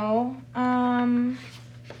now.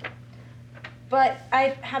 But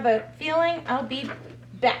I have a feeling I'll be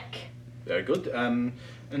back. Very good.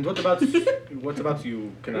 And what about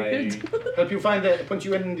you? Can I help you point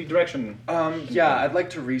you in the direction? Yeah, I'd like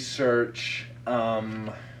to research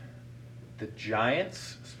the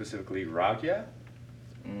giants, specifically Ragya.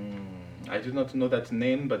 I do not know that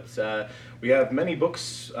name, but we have many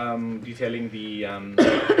books detailing the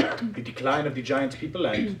the decline of the giant people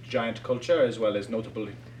and giant culture, as well as notable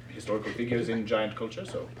historical figures in giant culture.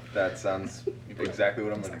 So That sounds exactly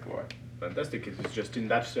what I'm looking for. fantastic! It's just in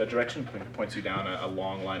that direction. Points you down a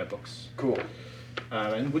long line of books. Cool.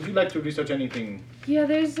 And would you like to research anything? Yeah,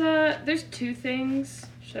 there's two things.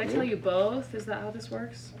 Should I tell you both? Is that how this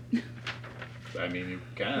works? I mean, you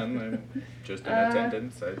can. I'm just in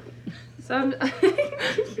attendance. So I'm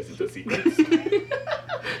This is a secret.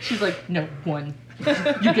 She's like, no, one.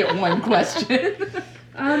 You get one question.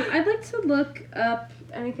 I'd like to look up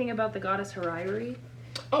anything about the goddess Hirairi.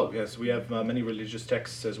 Oh, yes, we have many religious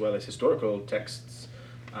texts as well as historical texts,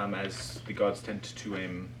 as the gods tend to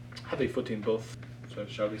have a foot in both,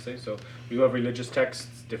 shall we say. So we have religious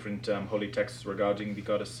texts, different holy texts regarding the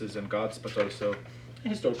goddesses and gods, but also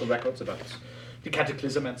historical records about the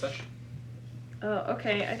cataclysm and such. Oh,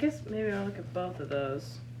 okay. I guess maybe I'll look at both of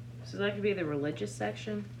those. So that could be the religious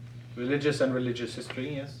section. Religious and religious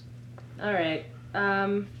history, yes. All right.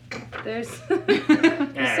 There's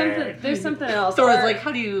something else. Sora's like,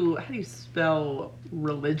 how do you spell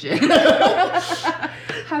religion?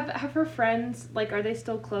 Have her friends, like, are they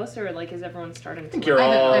still close, or like is everyone starting to? I think you're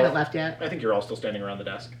I all. haven't left yet. I think you're all still standing around the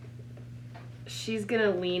desk. She's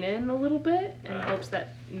gonna lean in a little bit in hopes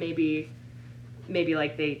that maybe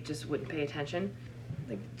like they just wouldn't pay attention.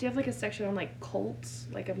 Like, do you have like a section on like cults?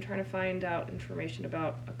 Like, I'm trying to find out information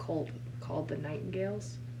about a cult called the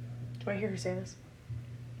Nightingales. Do I hear her say this?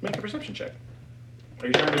 Make a perception check. Are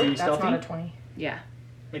you trying to be That's stealthy? not a 20. Yeah.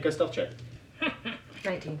 Make a stealth check.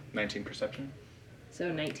 19. 19 perception.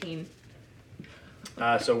 So 19.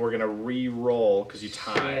 So we're gonna re-roll because you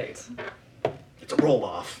tied. It's a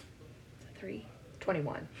roll-off. It's a 3.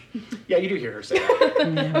 21. Yeah, you do hear her say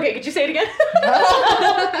that. Okay, could you say it again?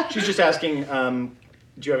 She's just asking,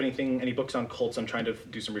 do you have any books on cults? I'm trying to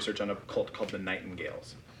do some research on a cult called the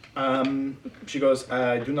Nightingales. She goes,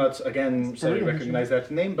 I do not, again, sorry, recognize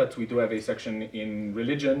that name, but we do have a section in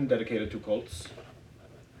religion dedicated to cults.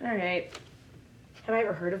 All right. Have I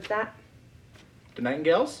ever heard of that? The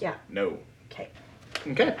Nightingales? Yeah. No. Okay.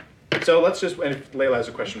 Okay. So let's just, and if Layla has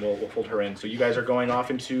a question, we'll fold her in. So you guys are going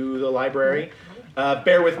off into the library.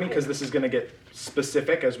 Bear with me because this is going to get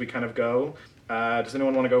specific as we kind of go. Does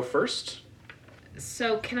anyone want to go first?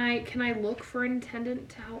 So can I look for an attendant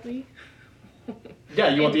to help me? Yeah,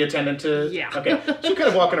 you want the attendant to... Yeah. Okay. So you're kind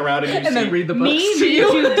of walking around and you see... then read the books. Me?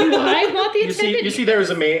 Do I want the attendant? You see there is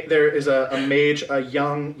a mage, a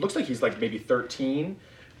young, looks like he's like maybe 13,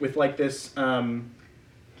 with like this,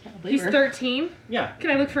 He's 13. yeah. Can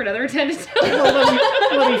I look for another attendant?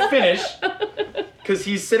 Well, let me finish. Because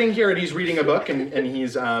he's sitting here and he's reading a book and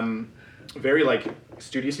he's very like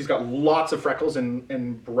studious. He's got lots of freckles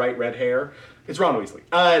and bright red hair. It's Ron Weasley.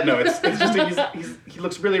 No, it's just he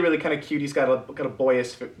looks really, really kind of cute. He's got a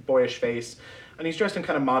boyish face. And he's dressed in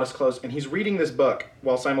kind of modest clothes. And he's reading this book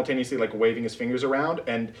while simultaneously like waving his fingers around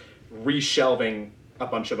and reshelving a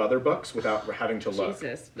bunch of other books without having to look.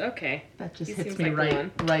 Jesus. Okay. That just He hits seems me like the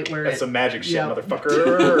one. right where That's it... some magic shit, Yep.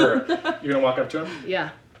 motherfucker. You're gonna walk up to him? Yeah.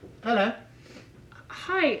 Hello.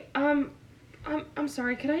 Hi. I'm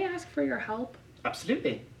sorry. Could I ask for your help?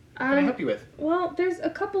 Absolutely. What can I help you with? Well, there's a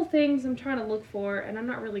couple things I'm trying to look for, and I'm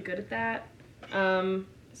not really good at that. So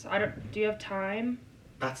I don't. Do you have time?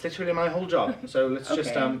 That's literally my whole job. So let's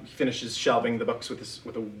just Okay. he finishes shelving the books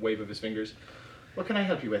with a wave of his fingers. What can I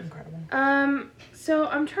help you with? So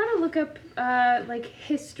I'm trying to look up like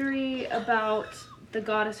history about the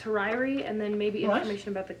goddess Hariri, and then maybe All right.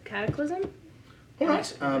 information about the cataclysm. All right.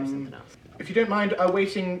 There's something else. If you don't mind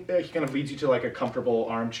waiting, he kind of leads you to like a comfortable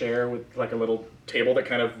armchair with like a little table that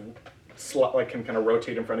kind of can kind of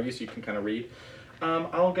rotate in front of you, so you can kind of read.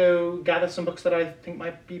 I'll go gather some books that I think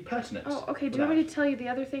might be pertinent. Oh, okay. Do for you want that. me to tell you the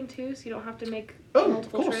other thing too, so you don't have to make Oh, of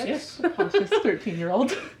multiple course, trips? yes. Cautious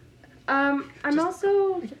 13-year-old. I'm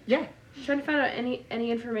also Yeah. trying to find out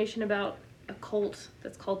any information about a cult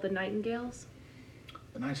that's called the Nightingales.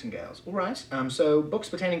 The Nightingales. All right. So books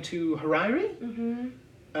pertaining to Hariri. Mm-hmm.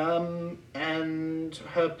 And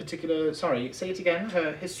her particular. Sorry, say it again.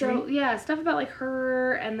 Her history. So yeah, stuff about like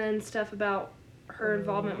her, and then stuff about her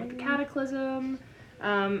involvement with the cataclysm,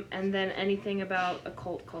 and then anything about a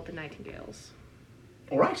cult called the Nightingales.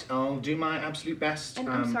 All right. I'll do my absolute best. And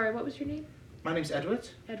I'm sorry, what was your name? My name's Edward.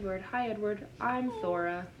 Edward. Hi, Edward. I'm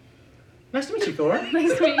Thora. Nice to meet you, Thora.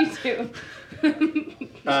 Nice to meet you too.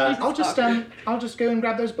 I'll just go and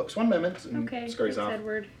grab those books. One moment. And Okay. scurries Thanks, off.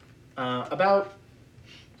 Edward. About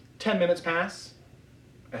 10 minutes pass,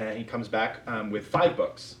 and he comes back with 5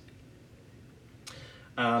 books.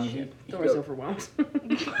 He Thora's go- overwhelmed.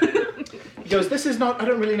 He goes, this is not, I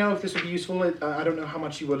don't really know if this would be useful. I don't know how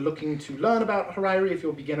much you were looking to learn about Hariri, if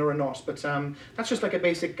you're a beginner or not, but that's just like a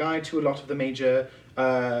basic guide to a lot of the major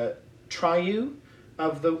triu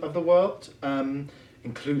of the world,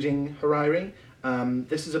 including Hariri.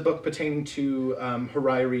 This is a book pertaining to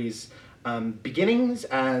Hariri's beginnings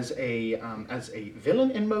as a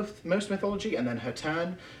villain in most mythology, and then her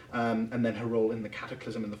turn, and then her role in the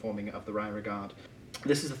cataclysm and the forming of the Ryragard.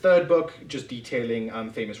 This is the 3rd book, just detailing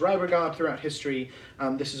famous Ryragard throughout history.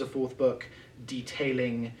 This is a 4th book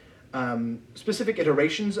detailing specific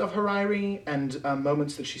iterations of Hariri and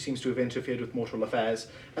moments that she seems to have interfered with mortal affairs.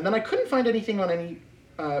 And then I couldn't find anything on any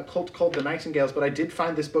cult called the Nightingales, but I did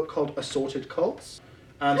find this book called Assorted Cults.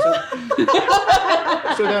 So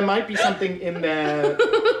there might be something in there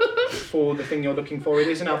for the thing you're looking for. It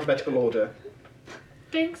is in alphabetical order.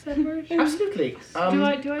 Thanks, Edward. Absolutely. do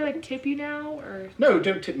I like tip you now or? No,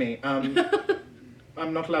 don't tip me. I'm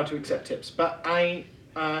not allowed to accept tips. But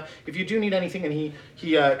if you do need anything, and he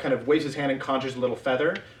kind of waves his hand and conjures a little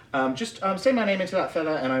feather, just say my name into that feather,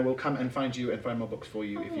 and I will come and find you and find more books for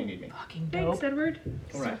you if you need me. Fucking Thanks, dope. Edward.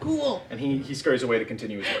 All right. Cool. And he scurries away to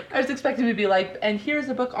continue his work. I was expecting to be like, and here's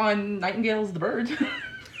a book on Nightingales the bird.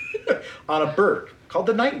 On a bird called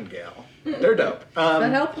the Nightingale. They're dope. Does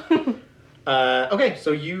that help? Okay,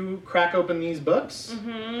 so you crack open these books.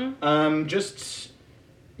 Mm-hmm.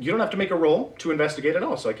 You don't have to make a roll to investigate at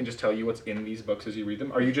all, so I can just tell you what's in these books as you read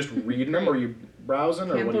them. Are you just reading them, or are you browsing,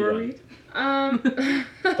 or Can what are you Thora doing?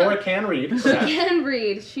 read? Thora can read. She can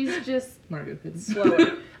read. She's just Not good.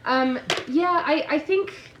 slower. Yeah, I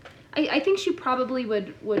think I think she probably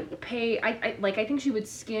would pay. I think she would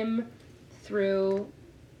skim through,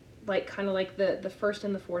 like kind of like the first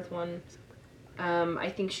and the fourth one. I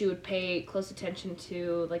think she would pay close attention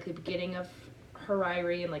to like the beginning of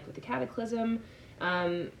Hariri and like with the Cataclysm.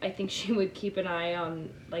 I think she would keep an eye on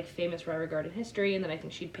like famous Ryragard in history, and then I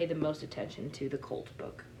think she'd pay the most attention to the Colt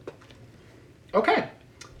book. Okay,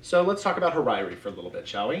 so let's talk about Hariri for a little bit,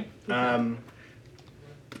 shall we?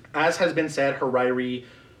 As has been said, Hariri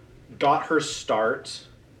got her start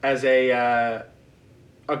as a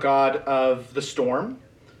god of the storm,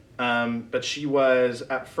 but she was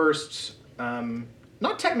at first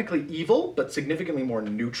not technically evil, but significantly more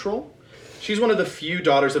neutral. She's one of the few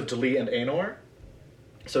daughters of Dali and Aenor,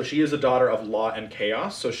 so she is a daughter of law and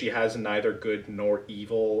chaos, so she has neither good nor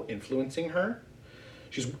evil influencing her.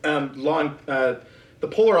 She's the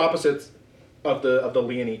polar opposites of the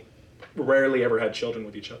Leonie rarely ever had children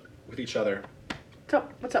with each other.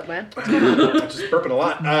 What's up, man? I'm just burping a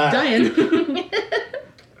lot. Dying.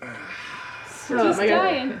 She's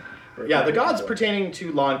dying. Yeah, the gods pertaining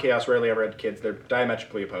to law and chaos rarely ever had kids. They're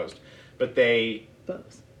diametrically opposed, but they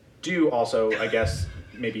do also, I guess,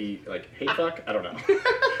 maybe like hate fuck. I don't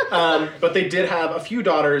know. But they did have a few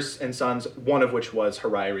daughters and sons, one of which was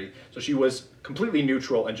Hariri. So she was completely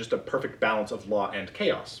neutral and just a perfect balance of law and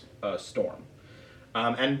chaos, storm.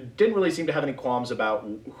 And didn't really seem to have any qualms about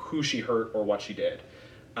who she hurt or what she did.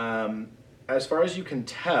 As far as you can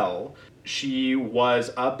tell, she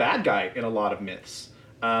was a bad guy in a lot of myths.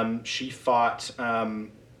 She fought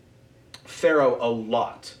Pharaoh a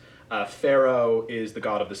lot. Pharaoh is the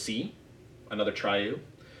god of the sea, another Triu.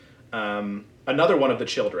 Another one of the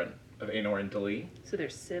children of Aenor and Dali. So they're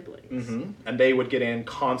siblings. Mm-hmm. And they would get in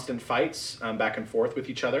constant fights back and forth with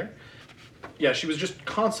each other. Yeah, she was just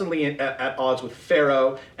constantly at odds with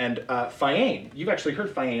Pharaoh and Fiane. You've actually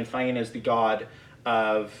heard Fiane. Fiane is the god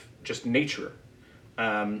of just nature.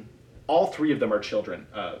 All three of them are children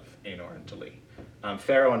of Aenor and Dali.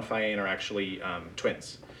 Pharaoh and Fiane are actually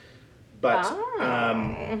twins. But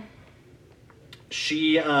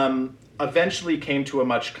she eventually came to a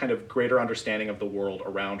much kind of greater understanding of the world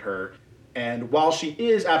around her. And while she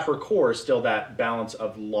is at her core still that balance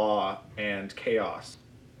of law and chaos,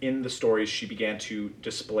 in the stories she began to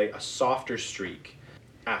display a softer streak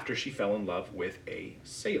after she fell in love with a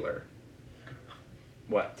sailor.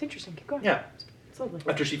 What? It's interesting. Keep going. Yeah. It's lovely.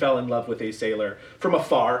 After she fell in love with a sailor from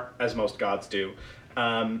afar, as most gods do,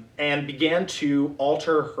 and began to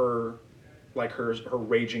alter her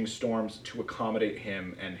raging storms to accommodate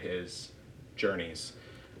him and his journeys.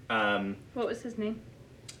 What was his name?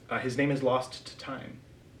 His name is lost to time.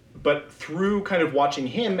 But through kind of watching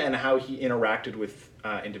him and how he interacted with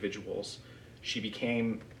individuals, she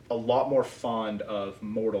became a lot more fond of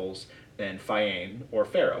mortals than Fiane or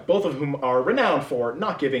Pharaoh, both of whom are renowned for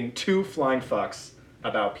not giving two flying fucks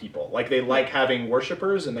about people. Like, they like having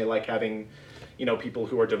worshippers and they like having, people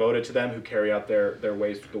who are devoted to them, who carry out their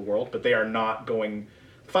ways through the world, but they are not going...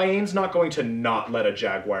 Fiane's not going to not let a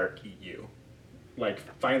jaguar eat you. Like,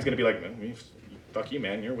 Fiane's going to be like, fuck you,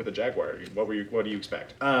 man, you're with a jaguar. What do you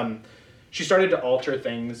expect? She started to alter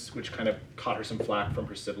things, which kind of caught her some flack from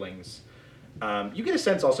her siblings. You get a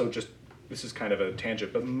sense also, just, this is kind of a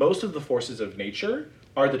tangent, but most of the forces of nature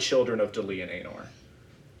are the children of Dali and Aenor.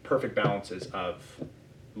 Perfect balances of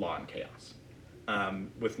law and chaos,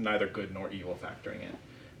 with neither good nor evil factoring in.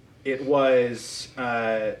 It was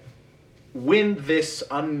when this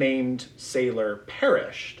unnamed sailor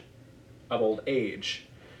perished of old age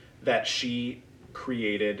that she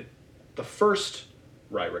created the first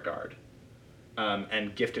Ryragard,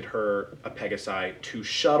 and gifted her a Pegasi to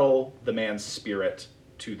shuttle the man's spirit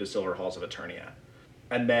to the Silver Halls of Eternia,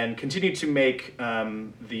 and then continued to make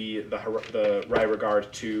the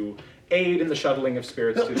Ryragard to aid in the shuttling of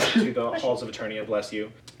spirits to the Halls of Eternia, bless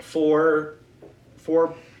you, for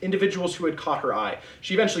individuals who had caught her eye.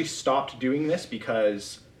 She eventually stopped doing this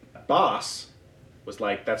because Boss was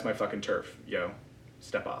like, that's my fucking turf, yo,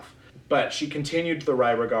 step off. But she continued the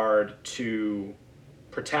Ryragard to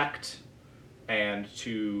protect and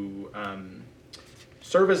to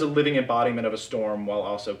serve as a living embodiment of a storm while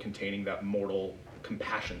also containing that mortal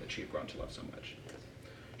compassion that she had grown to love so much.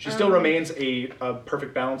 She still remains a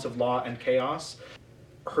perfect balance of law and chaos.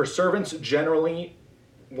 Her servants generally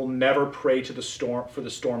will never pray to the storm for the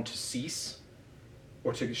storm to cease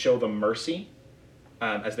or to show them mercy,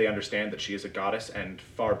 as they understand that she is a goddess and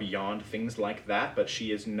far beyond things like that, but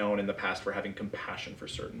she is known in the past for having compassion for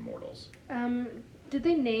certain mortals. Did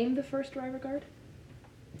they name the first Ryragard?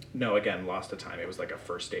 No, again, lost to time. It was like a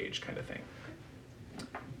first stage kind of thing.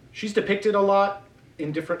 She's depicted a lot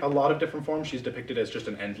in a lot of different forms. She's depicted as just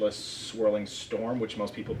an endless swirling storm, which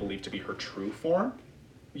most people believe to be her true form.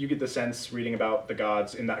 You get the sense reading about the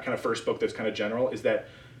gods in that kind of first book that's kind of general, is that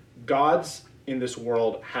gods in this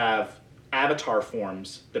world have avatar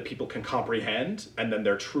forms that people can comprehend, and then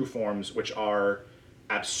their true forms, which are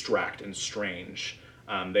abstract and strange.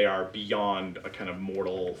 They are beyond a kind of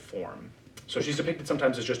mortal form. So she's depicted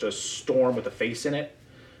sometimes as just a storm with a face in it,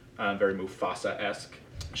 very Mufasa-esque.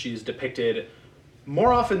 She's depicted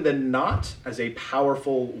more often than not as a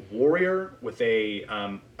powerful warrior with a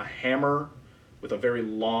hammer with a very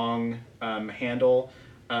long handle,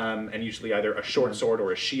 and usually either a short sword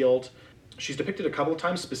or a shield. She's depicted a couple of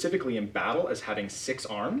times specifically in battle as having 6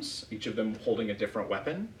 arms, each of them holding a different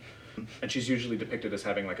weapon. And she's usually depicted as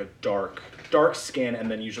having like a dark skin, and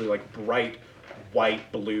then usually like bright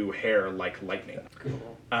white blue hair like lightning.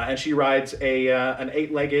 Cool. And she rides an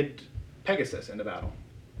 8-legged Pegasus into battle.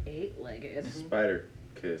 8-legged. Spider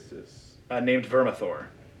kisses. Named Vermithor.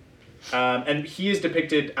 And he is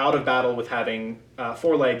depicted out of battle with having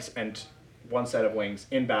 4 legs and 1 set of wings.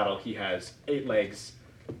 In battle, he has 8 legs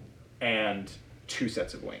and 2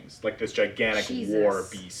 sets of wings. Like this gigantic Jesus. war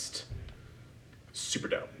beast. Super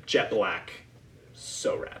dope. Jet black.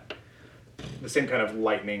 So rad. The same kind of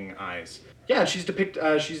lightning eyes. Yeah, she's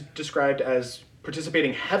described as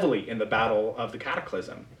participating heavily in the battle of the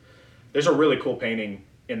Cataclysm. There's a really cool painting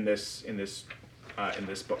in this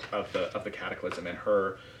book of the Cataclysm, and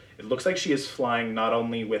it looks like she is flying not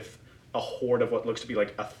only with a horde of what looks to be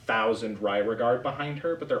like 1,000 Ryragard behind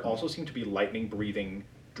her, but there also seem to be lightning breathing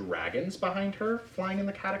dragons behind her flying in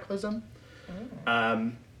the Cataclysm.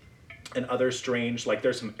 And other strange, like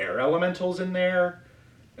there's some air elementals in there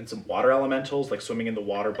and some water elementals like swimming in the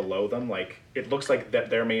water below them. Like it looks like that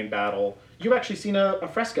their main battle. You've actually seen a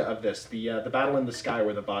fresca of this, the battle in the sky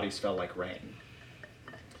where the bodies fell like rain.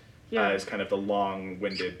 Yeah. Is kind of the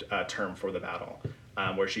long-winded term for the battle,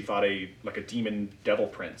 where she fought a demon devil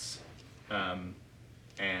prince,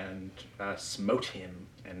 and smote him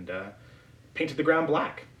and painted the ground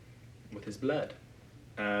black with his blood.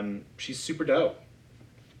 She's super dope.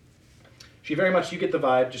 She very much, you get the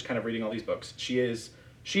vibe just kind of reading all these books. She is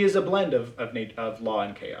a blend of law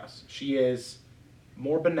and chaos. She is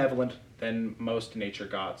more benevolent than most nature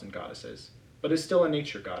gods and goddesses, but is still a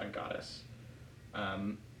nature god and goddess.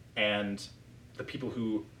 And the people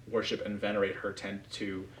who worship and venerate her tend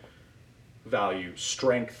to value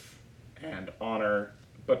strength and honor,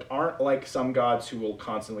 but aren't like some gods who will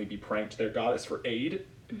constantly be praying to their goddess for aid.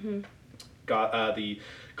 Mm-hmm. The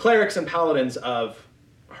clerics and paladins of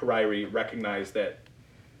Hirairi recognize that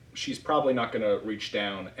she's probably not going to reach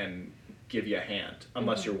down and give you a hand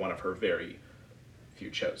unless you're one of her very few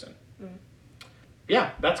chosen.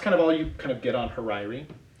 Yeah, that's kind of all you kind of get on Hirairi.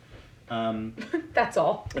 That's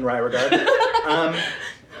all. In Ryragard.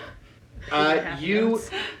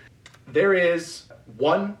 There is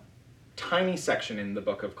one tiny section in the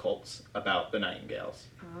Book of Cults about the Nightingales.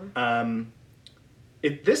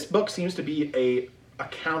 This book seems to be a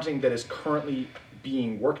accounting that is currently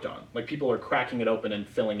being worked on. Like people are cracking it open and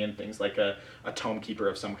filling in things like a tome keeper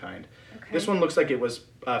of some kind. Okay. This one looks like it was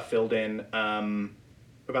filled in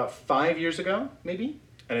about 5 years ago, maybe.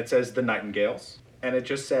 And it says The Nightingales. And it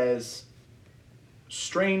just says,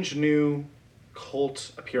 strange new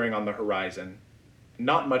cult appearing on the horizon.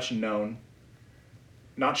 Not much known.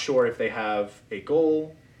 Not sure if they have a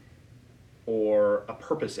goal or a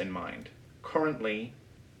purpose in mind. Currently,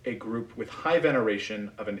 a group with high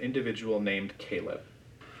veneration of an individual named Caleb.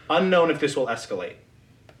 Unknown if this will escalate.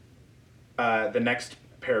 The next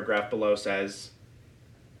paragraph below says,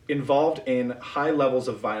 involved in high levels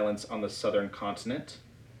of violence on the southern continent.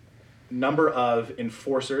 Number of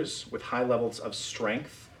enforcers with high levels of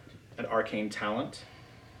strength and arcane talent,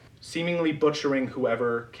 seemingly butchering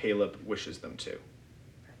whoever Caleb wishes them to.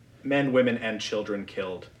 Men, women, and children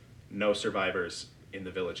killed. No survivors in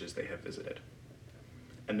the villages they have visited.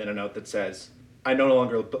 And then a note that says, I no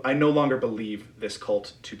longer believe this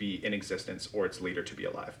cult to be in existence or its leader to be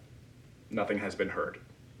alive. Nothing has been heard.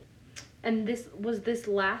 And this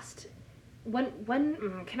last.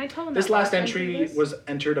 When can I tell them? This that last entry was? was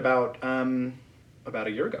entered about a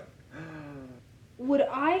year ago. Would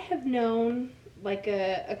I have known like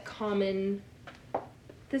a common?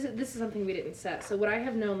 This is something we didn't set. So would I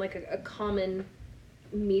have known like a common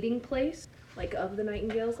meeting place, like of the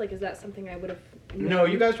Nightingales? Like, is that something I would have known? No,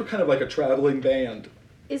 you guys were kind of like a traveling band.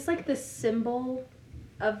 Is like the symbol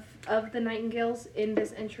of the Nightingales in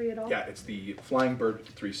this entry at all? Yeah, it's the flying bird with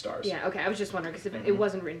the 3 stars. Yeah, okay. I was just wondering, because if it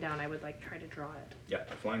wasn't written down, I would like try to draw it. Yeah,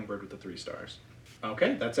 the flying bird with the 3 stars.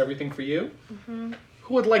 Okay, that's everything for you. Mm-hmm.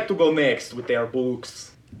 Who would like to go next with their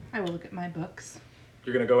books? I will look at my books.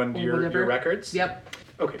 You're gonna go into Or your whatever. records? Yep.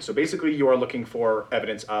 Okay, so basically you are looking for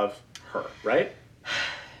evidence of her, right?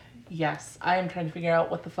 Yes, I am trying to figure out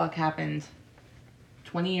what the fuck happened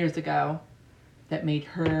 20 years ago that made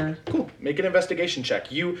her. Cool. Make an investigation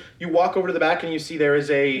check. You walk over to the back and you see there is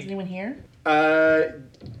Is anyone here?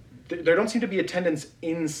 There don't seem to be attendants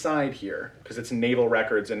inside here because it's naval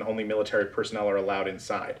records and only military personnel are allowed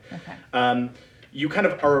inside. Okay. You kind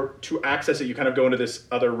of are, to access it, you kind of go into this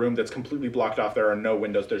other room that's completely blocked off. There are no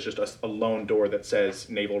windows. There's just a lone door that says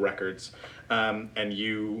naval records. And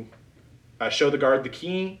you show the guard the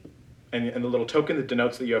key and the little token that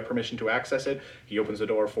denotes that you have permission to access it. He opens the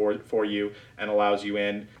door for you and allows you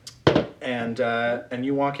in. And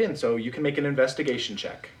you walk in. So you can make an investigation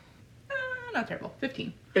check. Not terrible.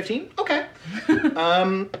 15. 15? Okay.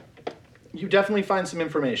 You definitely find some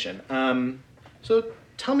information. So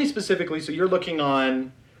tell me specifically, so you're looking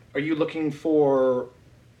on, are you looking for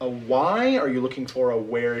a why? Are you looking for a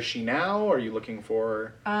where is she now? Are you looking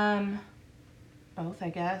for... Both, I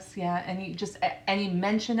guess. Yeah. Any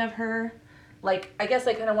mention of her? Like, I guess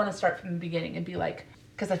I kind of want to start from the beginning and be like,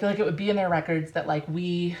 because I feel like it would be in their records that like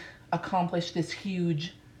we accomplished this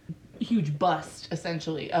huge bust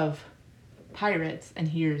essentially of pirates, and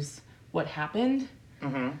here's what happened.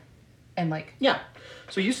 Mm-hmm. And like, Yeah.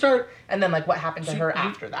 So you start... and then like what happened to her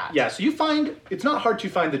after that. Yeah, so you find, it's not hard to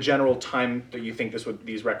find the general time that you think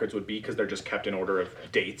these records would be because they're just kept in order of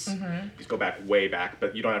dates. Mm-hmm. These go back way back,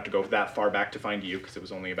 but you don't have to go that far back to find you because it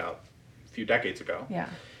was only about a few decades ago. Yeah.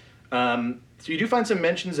 So you do find some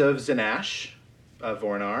mentions of Zanash,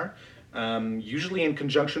 Vorinar, usually in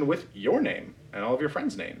conjunction with your name and all of your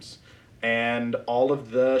friends' names. And all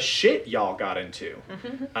of the shit y'all got into.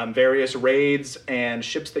 Various raids and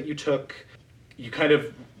ships that you took. You kind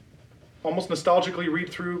of almost nostalgically read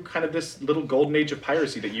through kind of this little golden age of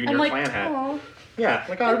piracy that you and your clan had. Aw, Yeah,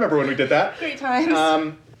 like, I remember when we did that. great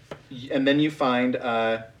times. And then you find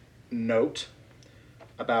a note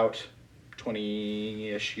about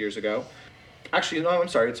 20-ish years ago. Actually, no, I'm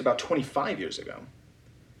sorry, it's about 25 years ago.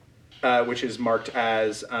 Which is marked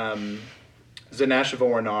as Zanash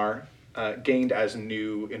Vorinar gained as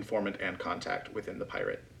new informant and contact within the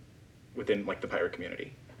pirate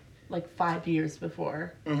community. Like 5 years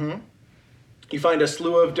before. Mm-hmm. You find a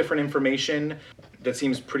slew of different information that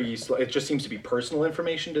seems pretty. It just seems to be personal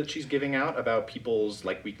information that she's giving out about people's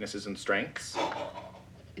like weaknesses and strengths.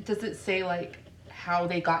 Does it say like how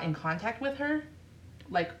they got in contact with her?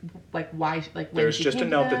 Like why? Like when There's she just a came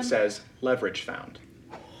to note that them? says leverage found.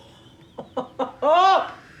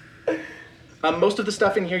 Most of the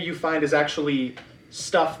stuff in here you find is actually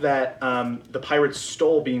stuff that the pirates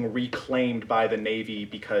stole being reclaimed by the Navy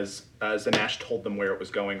because Zanash told them where it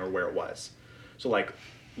was going or where it was. So like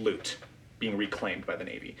loot being reclaimed by the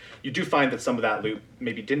Navy. You do find that some of that loot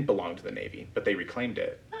maybe didn't belong to the Navy, but they reclaimed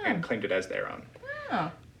it and claimed it as their own.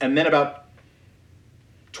 Oh. And then about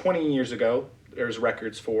 20 years ago, there's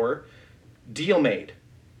records for deal made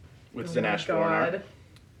with Zanash Vorinar.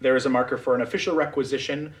 There is a marker for an official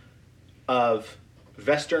requisition of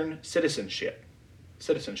Western citizenship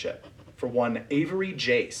for one Avery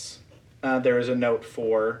Jace. There is a note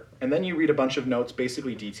for, and then you read a bunch of notes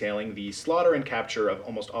basically detailing the slaughter and capture of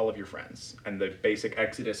almost all of your friends and the basic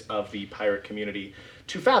exodus of the pirate community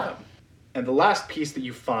to Fathom. And the last piece that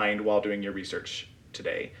you find while doing your research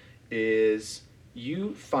today is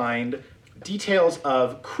you find details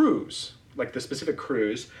of crews, like the specific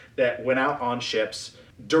crews that went out on ships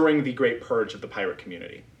during the Great Purge of the pirate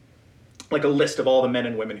community. Like a list of all the men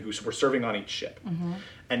and women who were serving on each ship. Mm-hmm.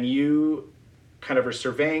 And you kind of are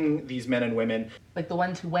surveying these men and women. Like the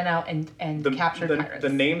ones who went out and captured pirates. The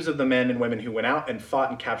names of the men and women who went out and fought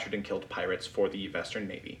and captured and killed pirates for the Western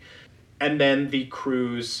Navy. And then the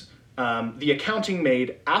crews, the accounting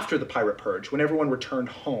made after the pirate purge, when everyone returned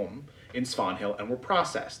home in Svanhill and were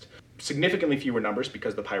processed. Significantly fewer numbers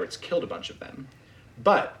because the pirates killed a bunch of them.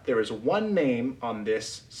 But there is one name on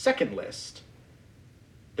this second list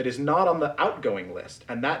that is not on the outgoing list,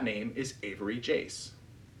 and that name is Avery Jace.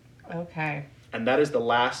 Okay. And that is the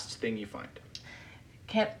last thing you find.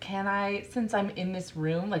 Can I, since I'm in this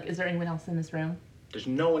room, like, is there anyone else in this room? There's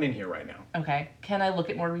no one in here right now. Okay. Can I look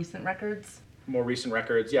at more recent records? More recent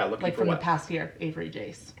records, yeah, looking Like for from what? the past year, Avery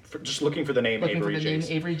Jace. Just looking for the name Looking Avery for the Jace.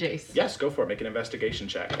 name Avery Jace. Yes, go for it. Make an investigation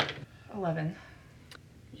check. 11.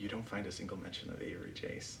 You don't find a single mention of Avery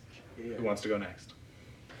Jace. Who wants to go next?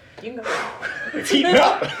 You can go. It's heating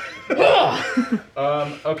up!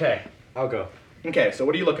 Okay, I'll go. Okay, so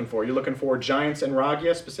what are you looking for? You're looking for Giants and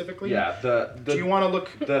Ragia specifically? Yeah, Do you want to look...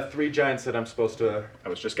 the three giants that I'm supposed to... I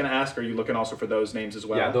was just going to ask, are you looking also for those names as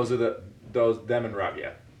well? Yeah, those are them and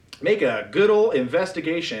Ragia. Make a good old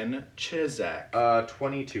investigation, Chizek.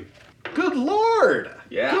 22. Good lord!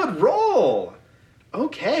 Yeah. Good roll!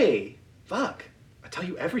 Okay. Fuck. I tell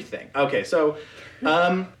you everything. Okay, so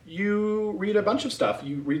you read a bunch of stuff.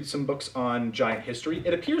 You read some books on giant history.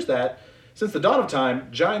 It appears that since the dawn of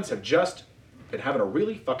time, giants have just been having a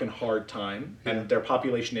really fucking hard time, and their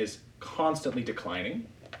population is constantly declining.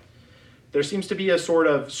 There seems to be a sort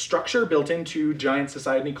of structure built into giant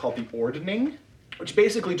society called the ordning, which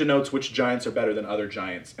basically denotes which giants are better than other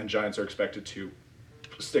giants, and giants are expected to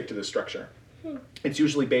stick to this structure. It's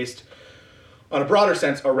usually based on a broader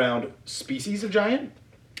sense around species of giant,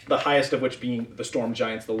 the highest of which being the storm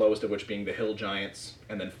giants, the lowest of which being the hill giants,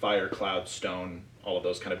 and then fire, cloud, stone, all of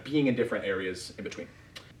those kind of being in different areas in between.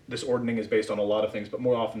 This ordning is based on a lot of things, but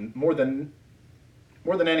more than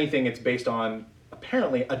anything, it's based on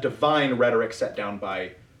apparently a divine rhetoric set down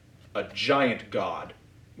by a giant god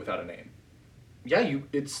without a name. Yeah,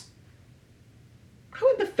 it's...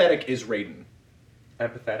 How empathetic is Raiden?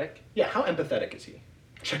 Empathetic? Yeah, how empathetic is he?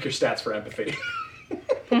 Check your stats for empathy.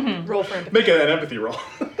 Roll for empathy. Make an empathy roll.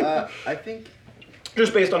 I think...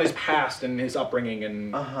 Just based on his past and his upbringing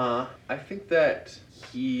and... I think that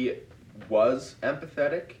he was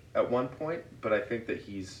empathetic at one point, but I think that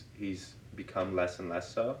he's become less and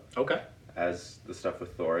less so. Okay. As the stuff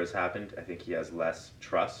with Thor has happened, I think he has less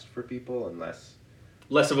trust for people and less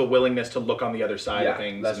of a willingness to look on the other side of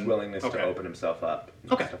things. Less willingness to open himself up.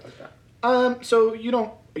 And stuff like that. So you're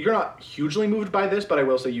not hugely moved by this, but I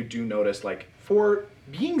will say you do notice, like, for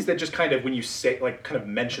beings that just kind of, when you say, like, kind of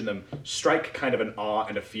mention them, strike kind of an awe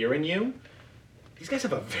and a fear in you, these guys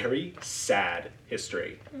have a very sad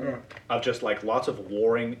history of just, like, lots of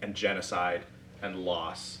warring and genocide and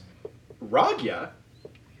loss. Ragya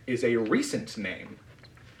is a recent name,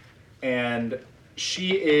 and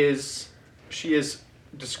she is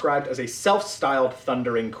described as a self-styled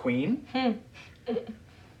thundering queen.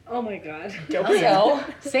 Oh my god. Oh,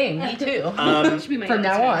 same, me too. Should be my From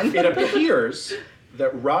now on. It appears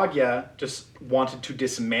that Ragya just wanted to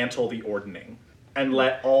dismantle the ordning and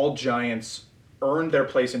let all giants earn their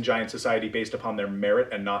place in giant society based upon their merit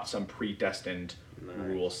and not some predestined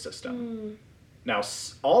rule system. Now,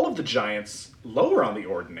 all of the giants lower on the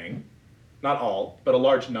ordning, not all, but a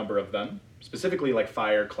large number of them, specifically like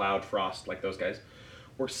fire, cloud, frost, like those guys,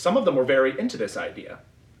 some of them were very into this idea.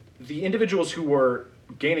 The individuals who were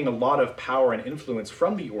gaining a lot of power and influence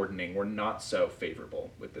from the ordning were not so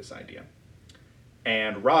favorable with this idea.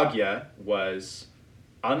 And Ragya was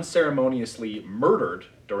unceremoniously murdered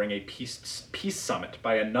during a peace summit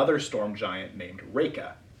by another storm giant named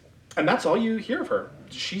Reika. And that's all you hear of her.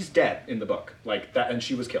 She's dead in the book, like that, and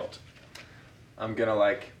she was killed. I'm gonna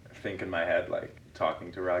like think in my head like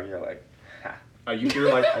talking to Ragya like, ha. You hear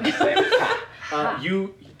like I'm just saying, ha.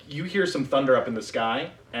 you hear some thunder up in the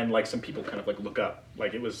sky, and like some people kind of like look up.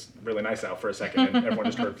 Like it was really nice out for a second, and everyone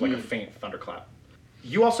just heard like a faint thunderclap.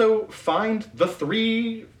 You also find the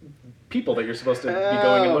 3 people that you're supposed to be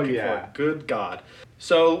going and looking for. Good God.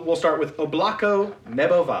 So we'll start with Oblako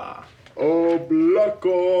Nebova.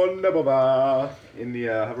 Oblako Nebova. In the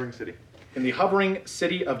hovering city. In the hovering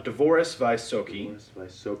city of Dvoris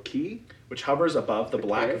Vysoki, which hovers above the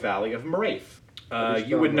Black Valley of Maraith.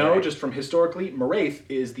 You would know just from historically, Maraith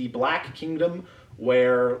is the Black Kingdom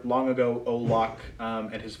where long ago Olak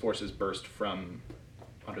and his forces burst from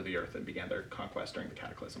under the earth and began their conquest during the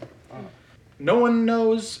Cataclysm. No one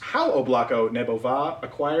knows how Oblako Nebova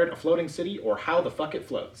acquired a floating city or how the fuck it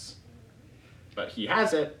floats. But he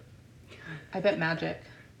has it. I bet magic.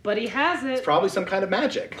 But he has it. It's probably some kind of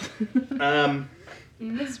magic. In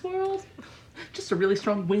this world? Just a really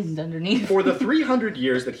strong wind underneath. For the 300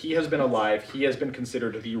 years that he has been alive, he has been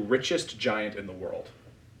considered the richest giant in the world,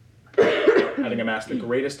 having amassed the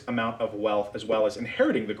greatest amount of wealth as well as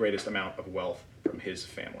inheriting the greatest amount of wealth from his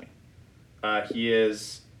family. He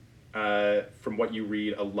is, from what you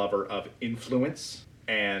read, a lover of influence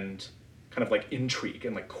and kind of like intrigue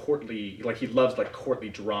and like courtly, like he loves like courtly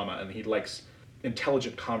drama and he likes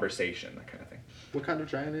intelligent conversation, that kind of thing. What kind of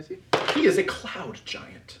giant is he? He is a cloud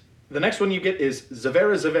giant. The next one you get is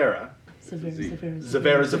Zavera Zavera. Zavera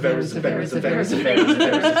Zavera Zavera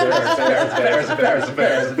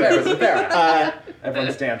Zavera.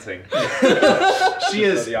 Everyone's dancing. She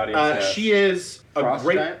is Frost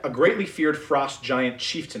a greatly feared frost giant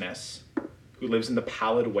chieftainess who lives in the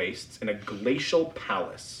pallid wastes in a glacial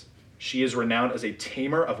palace. She is renowned as a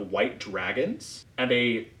tamer of white dragons and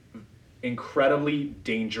a incredibly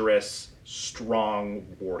dangerous, strong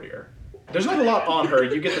warrior. There's not a lot on her.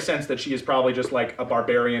 You get the sense that she is probably just like a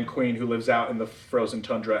barbarian queen who lives out in the frozen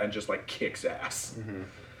tundra and just like kicks ass.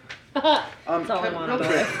 That's all I Can, want real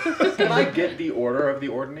about quick, can I get the order of the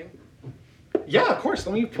ordering? Yeah, of course.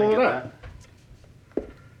 Let me Can I pull it get up. that?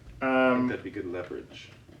 I think that'd be good leverage.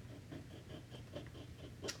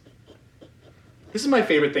 This is my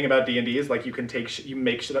favorite thing about D&D is like you can take you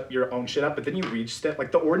make shit up, your own shit up, but then you read stuff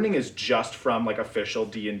like the ordering is just from like official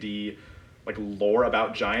D&D like lore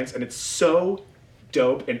about giants, and it's so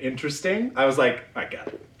dope and interesting. I was like, I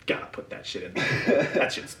gotta put that shit in there.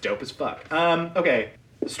 That shit's dope as fuck. Okay,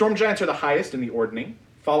 storm giants are the highest in the ordering,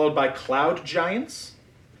 followed by cloud giants,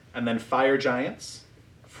 and then fire giants,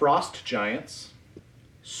 frost giants,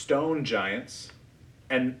 stone giants,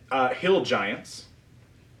 and hill giants.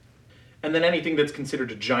 And then anything that's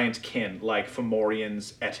considered a giant kin, like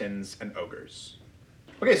Fomorians, Ettins, and ogres.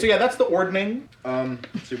 Okay, so yeah, that's the ordering. So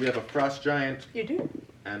we have a frost giant. You do.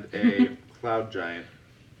 And a cloud giant.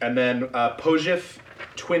 And then Pojif,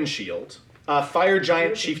 Twin Shield, Fire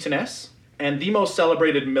Giant Chieftainess, and the most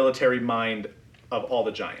celebrated military mind of all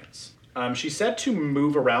the giants. She's said to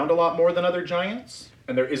move around a lot more than other giants,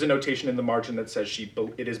 and there is a notation in the margin that says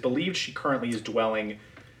it is believed she currently is dwelling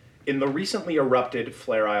in the recently erupted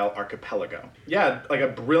Flare Isle Archipelago. Yeah, like a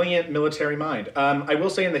brilliant military mind. I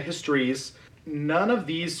will say in the histories, none of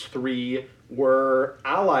these three were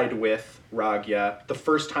allied with Ragya the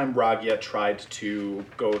first time Ragya tried to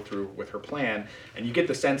go through with her plan. And you get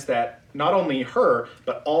the sense that not only her,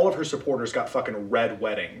 but all of her supporters got fucking red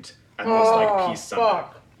weddinged at this like peace summit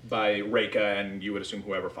by Reika, and you would assume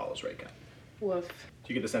whoever follows Reika. Woof.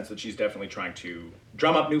 You get the sense that she's definitely trying to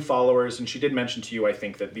drum up new followers, and she did mention to you, I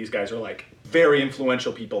think, that these guys are like very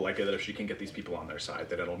influential people, like that if she can get these people on their side,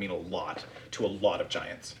 that it'll mean a lot to a lot of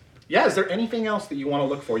giants. Yeah, is there anything else that you want to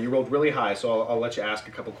look for? You rolled really high, so I'll let you ask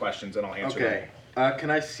a couple questions and I'll answer them. Okay. Can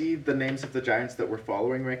I see the names of the giants that were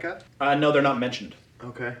following Reika? No, they're not mentioned.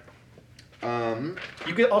 Okay.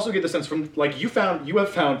 You could also get the sense from, like, you have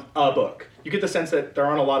found a book. You get the sense that there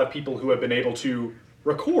aren't a lot of people who have been able to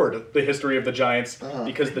record the history of the giants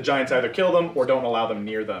because the giants either kill them or don't allow them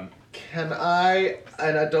near them. Can I,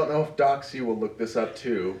 and I don't know if Doxy will look this up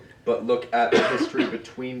too, but look at the history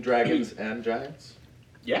between dragons and giants?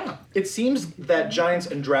 Yeah. It seems that giants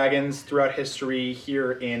and dragons throughout history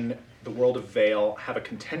here in the world of Vale have a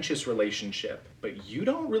contentious relationship, but you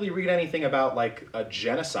don't really read anything about like a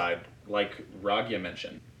genocide like Ragya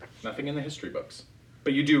mentioned. Nothing in the history books.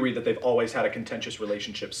 But you do read that they've always had a contentious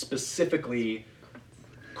relationship, specifically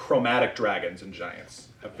chromatic dragons and giants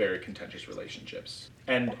have very contentious relationships.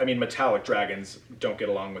 And, I mean, metallic dragons don't get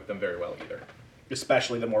along with them very well either.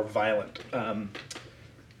 Especially the more violent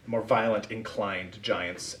inclined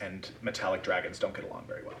giants and metallic dragons don't get along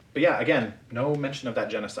very well. But yeah, again, no mention of that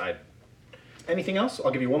genocide. Anything else?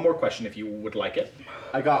 I'll give you one more question if you would like it.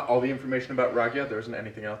 I got all the information about Ragya. There isn't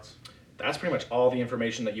anything else. That's pretty much all the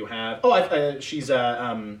information that you have. Oh, she's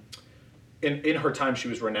in her time, she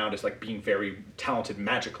was renowned as like being very talented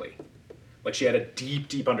magically. Like she had a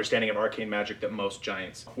deep understanding of arcane magic that most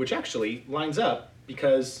giants, which actually lines up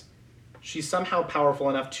because she's somehow powerful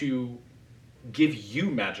enough to give you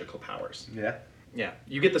magical powers. Yeah. Yeah.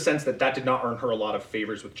 You get the sense that that did not earn her a lot of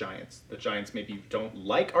favors with giants. The giants maybe don't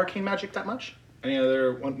like arcane magic that much. Any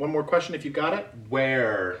other, one more question if you got it?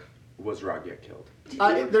 Where was Ragya killed?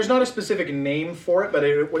 There's not a specific name for it, but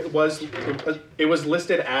it was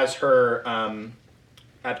listed as her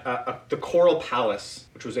at the Coral Palace,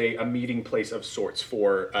 which was a meeting place of sorts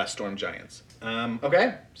for storm giants.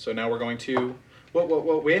 Okay, so now we're going to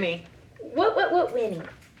what Winnie? What Winnie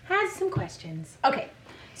has some questions. Okay,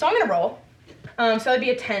 so I'm gonna roll. So that'd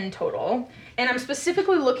be a 10 total, and I'm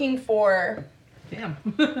specifically looking for. Damn.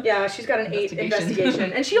 Yeah, she's got an 8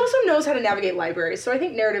 investigation, and she also knows how to navigate libraries. So I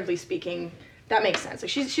think narratively speaking, that makes sense.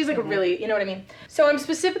 Like she's like a really, you know what I mean? So I'm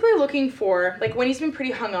specifically looking for, like, Winnie's been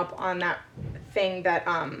pretty hung up on that thing that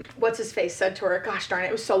what's his face said to her. Gosh darn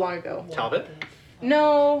it was so long ago. Talbot?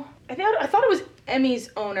 No, I thought it was Emmy's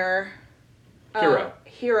owner.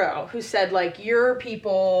 Hero, who said like your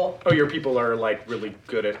people. Oh, your people are like really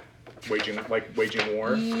good at waging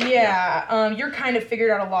war. Yeah, you're kind of figured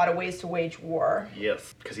out a lot of ways to wage war.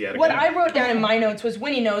 Yes, because he had. What I wrote down in my notes was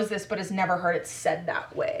Winnie knows this, but has never heard it said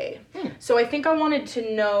that way. So I think I wanted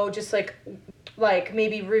to know, just like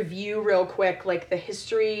maybe review real quick, like the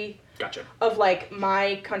history. Gotcha. Of like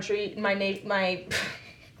my country, my nation's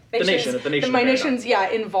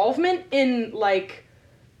involvement in like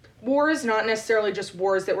wars, not necessarily just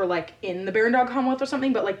wars that were like in the Barren Dog Commonwealth or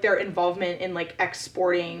something, but like their involvement in like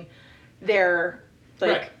exporting their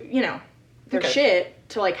their shit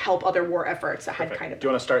to like help other war efforts that had kind of. Do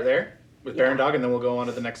you want to start there with Barren Dog, and then we'll go on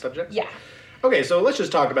to the next subject? Yeah. Okay, so let's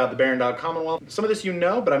just talk about the Barandog Commonwealth. Some of this you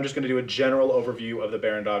know, but I'm just going to do a general overview of the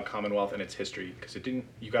Barandog Commonwealth and its history, because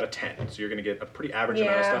you got a 10, so you're going to get a pretty average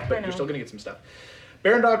amount of Yeah, stuff, I but know. you're still going to get some stuff.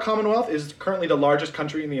 Barandog Commonwealth is currently the largest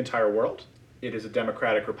country in the entire world. It is a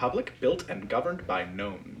democratic republic built and governed by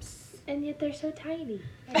gnomes. And yet they're so tiny.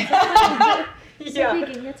 Yeah. So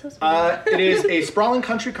big and yet so small. It is a sprawling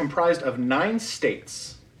country comprised of 9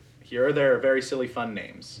 states. Here are their very silly fun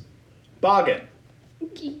names. Boggin,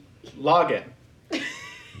 Loggin,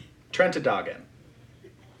 Trentadoggin,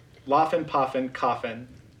 Loffin, Poffin, Coffin,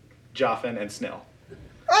 Joffin, and Snill.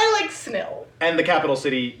 I like Snill. And the capital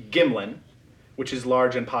city, Gimlin, which is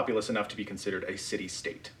large and populous enough to be considered a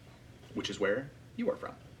city-state, which is where you are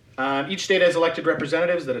from. Each state has elected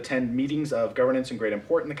representatives that attend meetings of governance and great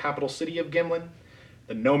import in the capital city of Gimlin.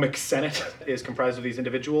 The Gnomic Senate is comprised of these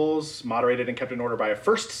individuals, moderated and kept in order by a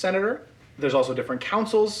first senator. There's also different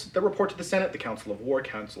councils that report to the Senate: the Council of War,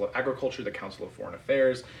 Council of Agriculture, the Council of Foreign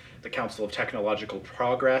Affairs, the Council of Technological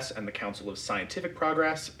Progress, and the Council of Scientific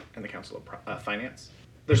Progress, and the Council of Finance.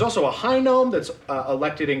 There's also a High Gnome that's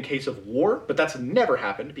elected in case of war, but that's never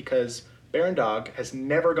happened because Barandog has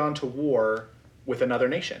never gone to war with another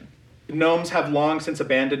nation. Gnomes have long since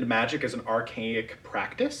abandoned magic as an archaic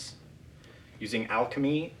practice, using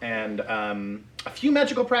alchemy and a few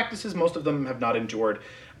magical practices. Most of them have not endured.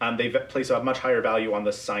 They place a much higher value on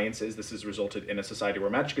the sciences. This has resulted in a society where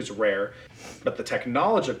magic is rare, but the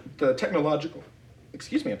technological,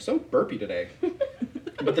 excuse me, I'm so burpy today.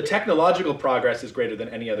 But the technological progress is greater than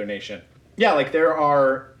any other nation. Yeah, like there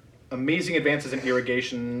are amazing advances in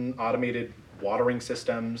irrigation, automated watering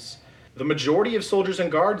systems. The majority of soldiers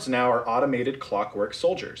and guards now are automated clockwork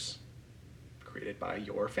soldiers, created by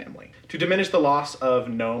your family. To diminish the loss of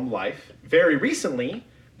gnome life, very recently,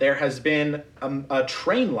 there has been a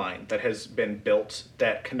train line that has been built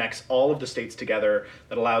that connects all of the states together,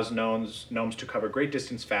 that allows gnomes to cover great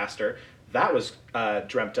distance faster. That was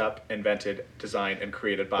dreamt up, invented, designed, and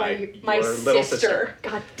created by My your little sister.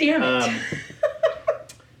 God damn it.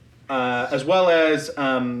 As well as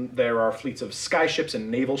there are fleets of sky ships and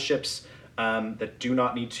naval ships that do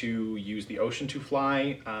not need to use the ocean to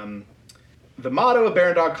fly. The motto of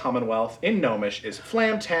Barandog Commonwealth in Gnomish is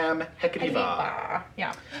Flam Tam Hekady Va,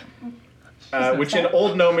 Yeah. which in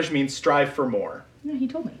Old Gnomish means strive for more. Yeah, he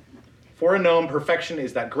told me. For a gnome, perfection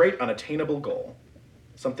is that great unattainable goal.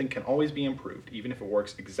 Something can always be improved, even if it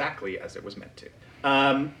works exactly as it was meant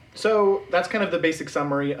to. So that's kind of the basic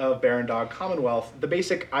summary of Barandog Commonwealth. The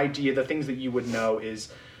basic idea, the things that you would know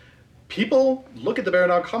is people look at the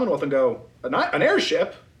Barandog Commonwealth and go, an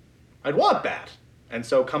airship? I'd want that. And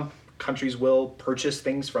so countries will purchase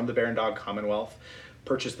things from the Barandog Commonwealth,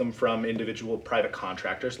 purchase them from individual private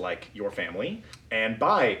contractors like your family, and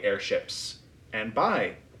buy airships, and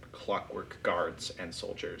buy clockwork guards and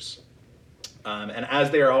soldiers. And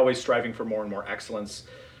as they are always striving for more and more excellence,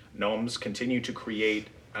 gnomes continue to create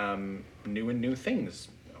new and new things.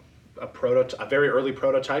 A very early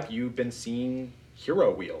prototype you've been seeing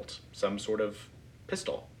hero wield, some sort of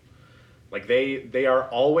pistol. Like they are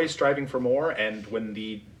always striving for more, and when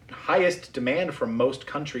the highest demand from most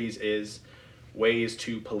countries is ways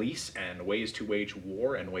to police and ways to wage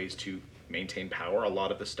war and ways to maintain power, a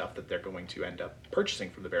lot of the stuff that they're going to end up purchasing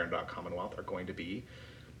from the Barandog Commonwealth are going to be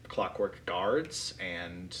clockwork guards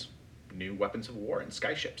and new weapons of war and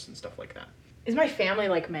skyships and stuff like that. Is my family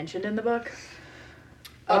like mentioned in the book?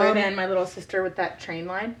 Other than my little sister with that train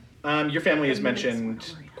line? Your family is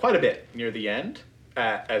mentioned quite a bit near the end,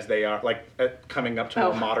 as they are coming up to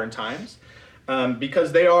more modern times,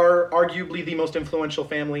 because they are arguably the most influential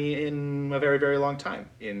family in a very, very long time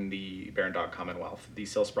in the Barandog Commonwealth. The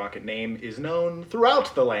Silsprocket name is known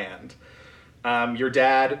throughout the land. Your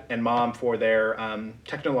dad and mom, for their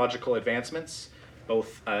technological advancements,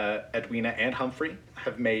 both Edwina and Humphrey,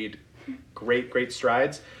 have made great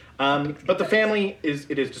strides. But the family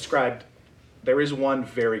it is described. There is one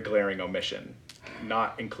very glaring omission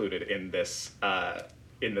not included in this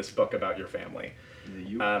book about your family.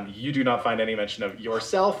 You do not find any mention of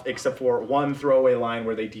yourself except for one throwaway line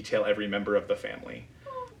where they detail every member of the family,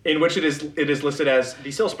 in which it is listed as the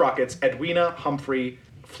Silsprockets: Edwina, Humphrey,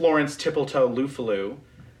 Florence, Tippletoe, Lufaloo,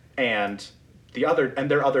 and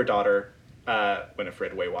their other daughter,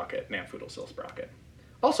 Winifred Waywocket, Namfoodle Silsprocket.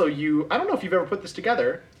 Also, I don't know if you've ever put this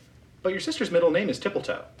together, but your sister's middle name is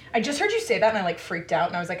Tippletoe. I just heard you say that and I freaked out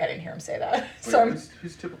and I was like, I didn't hear him say that.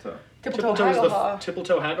 Who's Tippletoe?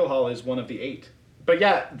 Tippletoe Hagglehall is one of the 8. But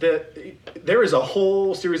yeah, there is a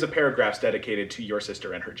whole series of paragraphs dedicated to your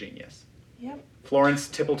sister and her genius. Yep. Florence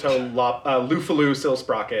Tippletoe Lufaloo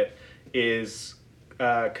Silsprocket is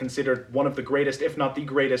considered one of the greatest, if not the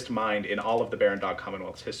greatest, mind in all of the Barandog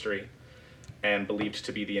Commonwealth's history. and believed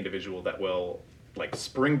to be the individual that will like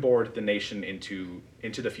springboard the nation into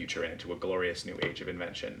the future and into a glorious new age of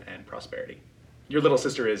invention and prosperity. Your little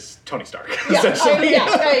sister is Tony Stark. Essentially.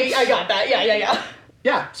 I got that. Yeah.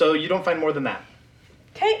 Yeah, so you don't find more than that.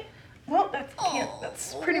 Okay. Well,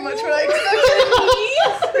 that's pretty much what I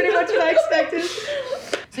expected. That's pretty much what I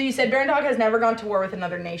expected. So you said Baron Dog has never gone to war with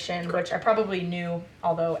another nation, which I probably knew,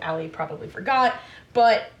 although Allie probably forgot.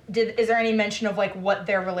 But is there any mention of like what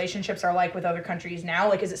their relationships are like with other countries now?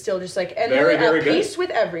 Like, is it still just like and very, they're very at good. peace with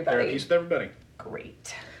everybody? They're at peace with everybody.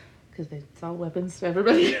 Great. Because they sell weapons to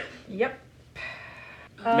everybody. Yep.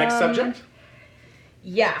 Next subject.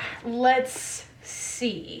 Yeah. Let's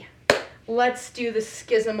see. Let's do the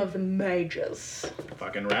Schism of the Mages.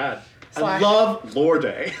 Fucking rad. I Slash- love Lore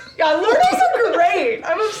Day. Yeah, Lordays are great.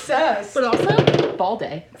 I'm obsessed. But also, Ball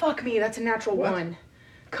Day. Fuck me, that's a natural What? one.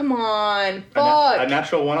 Come on, A fuck.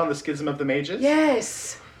 natural one on the Schism of the Mages?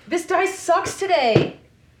 Yes. This dice sucks today.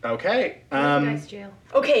 Okay. Nice jail.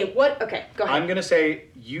 Okay, what? Okay, go ahead. I'm going to say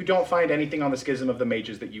you don't find anything on the Schism of the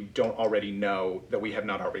Mages that you don't already know that we have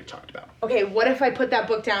not already talked about. Okay, what if I put that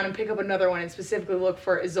book down and pick up another one and specifically look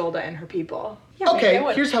for Isolde and her people? Yeah, maybe I Okay,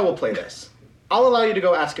 would. here's how we'll play this. I'll allow you to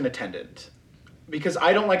go ask an attendant because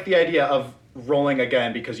I don't like the idea of rolling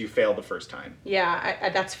again because you failed the first time. Yeah, I,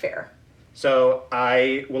 that's fair. So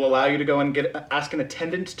I will allow you to go and ask an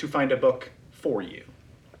attendant to find a book for you,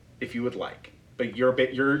 if you would like. But you're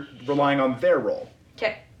relying on their roll.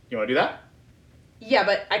 Okay. You want to do that? Yeah,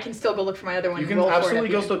 but I can still go look for my other one. You and can roll for it absolutely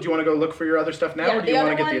at go the still. Do you want to go look for your other stuff now, Yeah, or do you the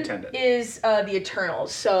want to other get the one attendant? is the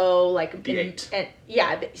Eternals. So like The Eight. And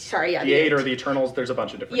yeah, sorry, yeah. The Eight or the Eternals? There's a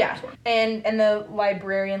bunch of different Yeah, names for 'em. and the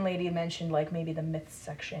librarian lady mentioned like maybe the myths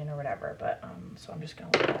section or whatever, but so I'm just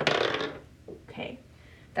gonna look at that. Okay,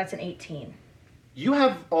 that's an 18. You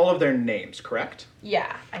have all of their names, correct?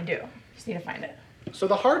 Yeah, I do. Just need to find it. So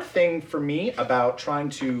the hard thing for me about trying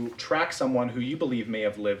to track someone who you believe may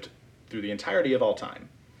have lived through the entirety of all time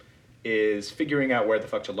is figuring out where the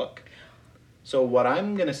fuck to look. So what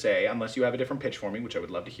I'm gonna say, unless you have a different pitch for me, which I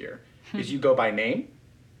would love to hear, is you go by name,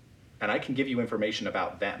 and I can give you information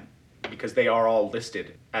about them because they are all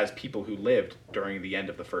listed as people who lived during the end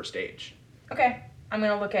of the First Age. Okay, I'm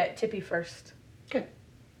gonna look at Tippy first. Okay.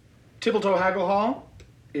 Tibbletoe Hagglehall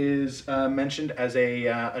is mentioned as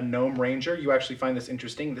a gnome ranger. You actually find this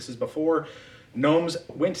interesting. This is before gnomes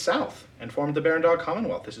went south and formed the Barendog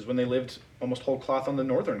Commonwealth. This is when they lived almost whole cloth on the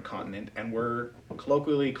northern continent and were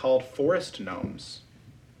colloquially called forest gnomes,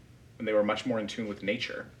 when they were much more in tune with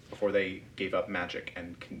nature before they gave up magic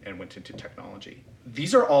and went into technology.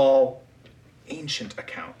 These are all ancient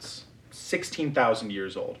accounts, 16,000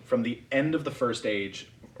 years old, from the end of the First Age,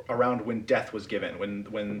 around when death was given,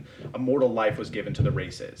 when a mortal life was given to the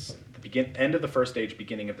races. End of the First Age,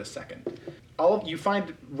 beginning of the Second. You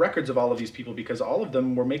find records of all of these people because all of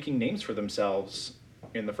them were making names for themselves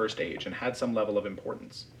in the First Age and had some level of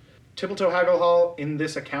importance. Tibbletoe Hagglehall in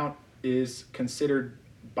this account is considered,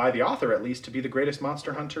 by the author at least, to be the greatest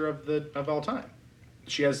monster hunter of all time.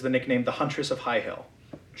 She has the nickname the Huntress of High Hill.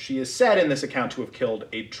 She is said in this account to have killed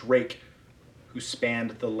a drake who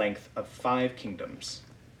spanned the length of 5 kingdoms.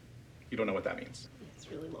 You don't know what that means.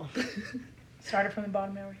 It's really long. Started from the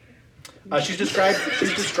bottom over here. She's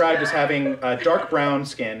described as having dark brown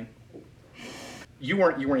skin. You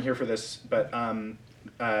weren't here for this, but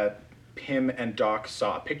Pim and Doc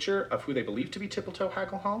saw a picture of who they believed to be Tibbletoe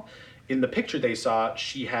Hagglehall. In the picture they saw,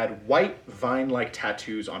 she had white vine-like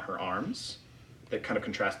tattoos on her arms that kind of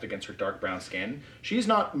contrasted against her dark brown skin. She's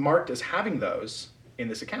not marked as having those in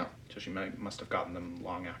this account, so she must have gotten them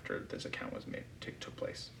long after this account was took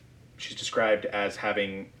place. She's described as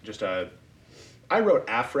having just I wrote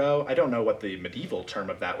afro. I don't know what the medieval term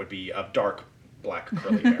of that would be, of dark black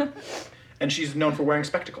curly hair. And she's known for wearing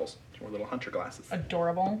spectacles. She wore little hunter glasses.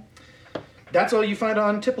 Adorable. That's all you find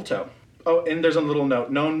on Tippletoe. Oh, and there's a little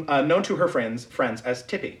note. Known to her friends as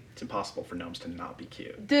Tippy. It's impossible for gnomes to not be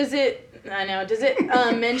cute. Does it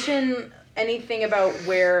mention anything about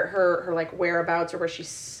where her like whereabouts or where she's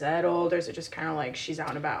settled, or is it just kind of like she's out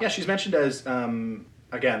and about? Yeah, she's mentioned as,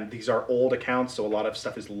 again, these are old accounts, so a lot of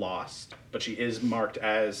stuff is lost. But she is marked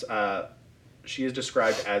as, she is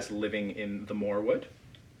described as living in the Moorwood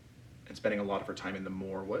and spending a lot of her time in the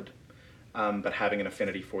Moorwood, but having an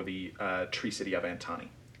affinity for the Tree City of Antani.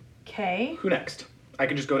 Okay. Who next? I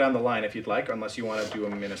can just go down the line if you'd like, unless you want to do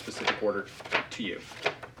them in a specific order to you.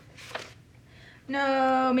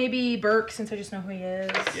 No, maybe Burke, since I just know who he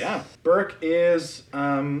is. Yeah. Burke is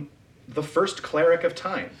the first cleric of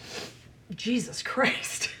time. Jesus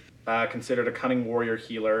Christ. Considered a cunning warrior,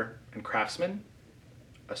 healer, and craftsman.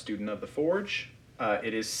 A student of the Forge.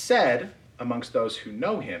 It is said, amongst those who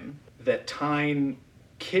know him, that Tyne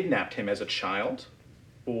kidnapped him as a child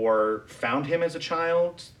or found him as a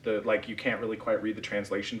child. You can't really quite read the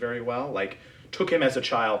translation very well. Like, took him as a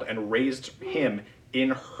child and raised him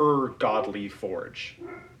in her godly forge.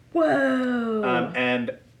 Whoa.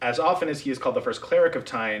 And as often as he is called the first cleric of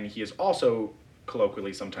Tyne, he is also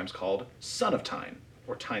colloquially sometimes called Son of Tyne,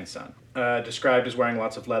 or Tyne's son. Described as wearing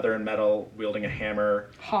lots of leather and metal, wielding a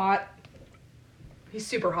hammer. Hot. He's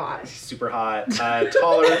super hot. Super hot.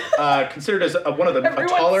 Taller, considered as one of a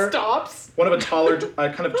taller dwarf.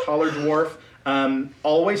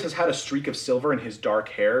 Always has had a streak of silver in his dark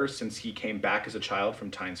hair since he came back as a child from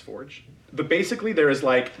Tyne's Forge. But basically there is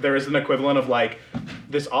an equivalent of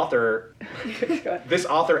this author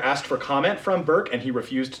asked for comment from Burke and he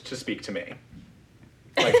refused to speak to me.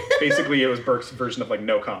 Basically it was Burke's version of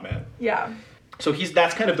no comment. Yeah. So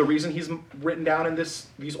that's kind of the reason he's written down in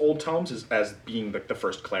these old tomes as being the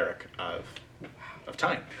first cleric of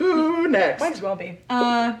Tyne. Who next? Might as well be.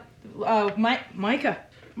 Micah.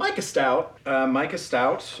 Micah Stout.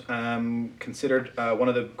 Considered one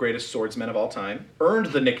of the greatest swordsmen of all time. Earned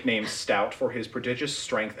the nickname Stout for his prodigious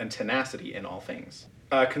strength and tenacity in all things.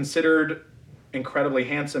 Considered incredibly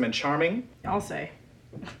handsome and charming. I'll say.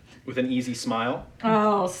 With an easy smile.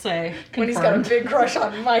 I'll say. When he's got a big crush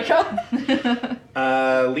on Micah.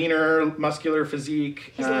 Leaner, muscular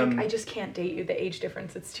physique. He's I just can't date you. The age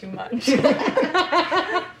difference, it's too much.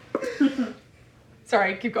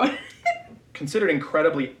 Sorry, keep going. Considered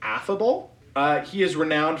incredibly affable. He is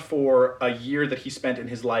renowned for a year that he spent in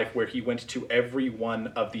his life where he went to every one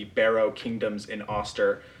of the Barrow kingdoms in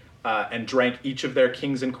Auster and drank each of their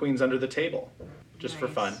kings and queens under the table, just for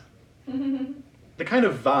fun. The kind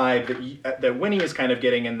of vibe that Winnie is kind of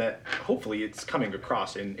getting, and that hopefully it's coming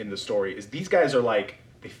across in the story, is these guys are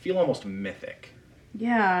they feel almost mythic.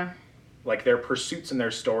 Yeah. Their pursuits and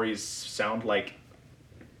their stories sound like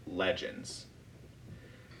legends.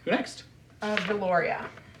 Who next? Valoria.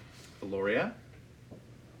 Valoria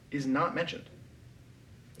is not mentioned.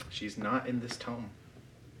 She's not in this tome.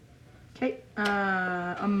 Okay.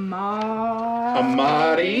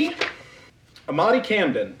 Amadi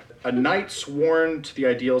Camden, a knight sworn to the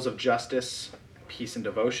ideals of justice, peace, and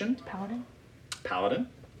devotion. Paladin.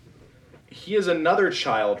 He is another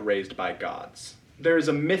child raised by gods. There is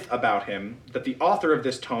a myth about him that the author of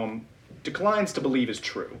this tome declines to believe is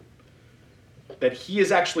true. That he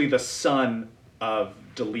is actually the son of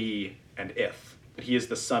Dali and Ith. That he is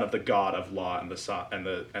the son of the god of law and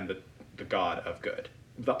the god of good.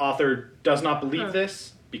 The author does not believe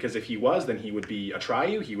this, because if he was, then he would be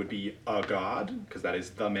Atreyu, he would be a god, because that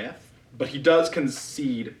is the myth. But he does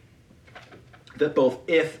concede that both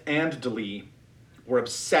Ith and Dali were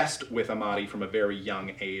obsessed with Amadi from a very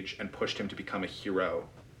young age and pushed him to become a hero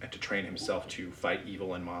and to train himself to fight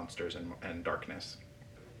evil and monsters and darkness.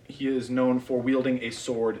 He is known for wielding a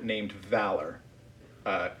sword named Valor,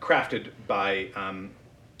 crafted by,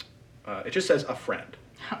 it just says a friend.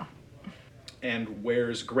 Huh. And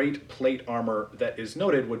wears great plate armor that is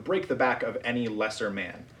noted would break the back of any lesser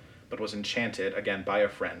man, but was enchanted, again, by a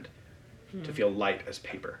friend, to feel light as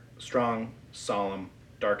paper. Strong, solemn,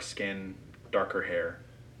 dark skin, darker hair,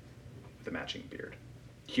 with a matching beard.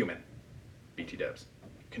 Human. BT dubs.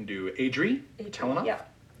 Can do Adri Telenoff. Yeah.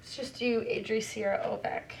 Let's just do Adri Sierra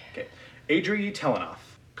Ovek. Okay. Adri Telenoff.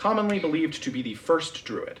 Commonly believed to be the first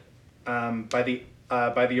druid.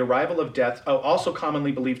 By the arrival of death, also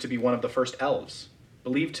commonly believed to be one of the first elves.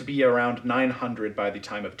 Believed to be around 900 by the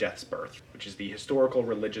time of Death's birth, which is the historical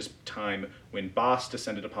religious time when Bas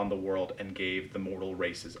descended upon the world and gave the mortal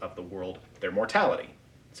races of the world their mortality.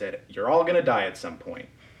 Said, you're all gonna die at some point.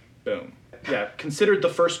 Boom. Yeah, considered the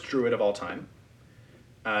first druid of all time,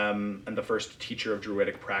 and the first teacher of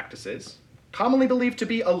druidic practices. Commonly believed to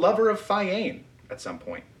be a lover of Fiane at some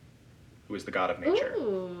point, who is the god of nature.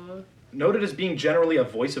 Ooh. Noted as being generally a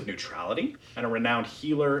voice of neutrality and a renowned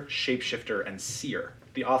healer, shapeshifter, and seer.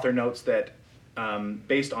 The author notes that,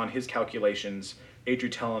 based on his calculations,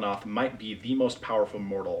 Adri Telenoff might be the most powerful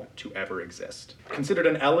mortal to ever exist. Considered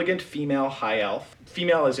an elegant female high elf.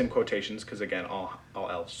 Female is in quotations, because again, all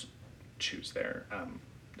elves choose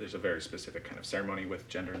there's a very specific kind of ceremony with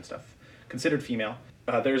gender and stuff. Considered female.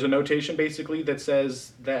 There's a notation basically that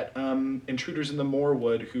says that intruders in the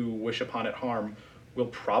Moorwood who wish upon it harm will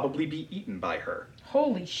probably be eaten by her.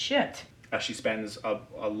 Holy shit. As she spends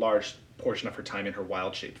a large portion of her time in her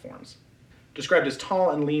wild-shaped forms. Described as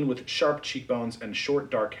tall and lean with sharp cheekbones and short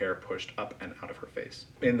dark hair pushed up and out of her face.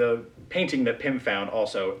 In the painting that Pym found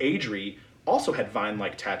also, Adri also had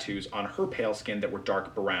vine-like tattoos on her pale skin that were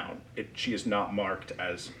dark brown. She is not marked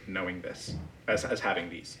as knowing this, as having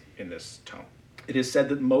these in this tome. It is said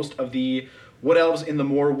that most of the wood elves in the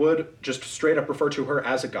Moorwood just straight up refer to her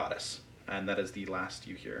as a goddess. And that is the last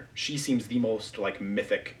you hear. She seems the most like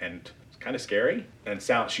mythic and kind of scary. And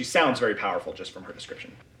she sounds very powerful just from her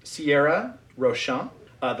description. Sierra Rochamp.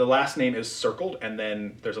 The last name is circled, and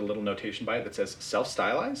then there's a little notation by it that says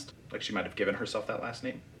self-stylized. Like she might have given herself that last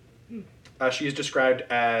name. She is described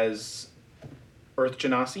as Earth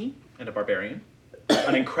Genasi and a barbarian.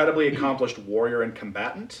 An incredibly accomplished warrior and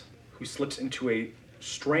combatant who slips into a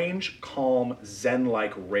strange, calm,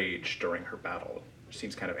 zen-like rage during her battle. Which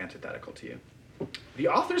seems kind of antithetical to you. The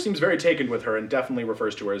author seems very taken with her and definitely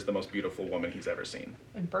refers to her as the most beautiful woman he's ever seen.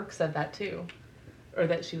 And Burke said that too. Or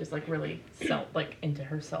that she was like really into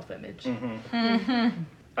her self-image.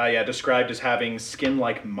 Yeah, described as having skin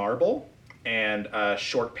like marble and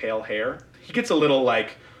short pale hair. He gets a little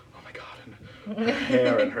like, oh my god, and her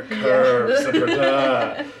hair and her curves and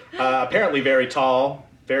her apparently very tall,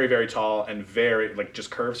 very, very tall, and very, like, just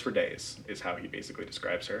curves for days is how he basically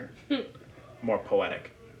describes her. More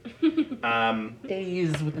poetic.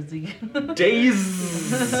 Days with a Z.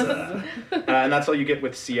 Days! And that's all you get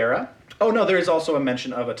with Sierra. Oh no, there is also a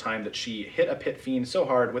mention of a time that she hit a pit fiend so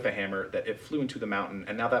hard with a hammer that it flew into the mountain,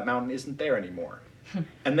 and now that mountain isn't there anymore.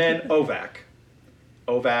 And then Ovak.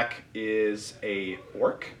 Ovak is a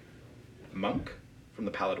orc monk from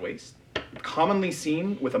the Pallid Waste, commonly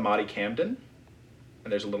seen with Amadi Camden.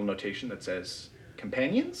 And there's a little notation that says,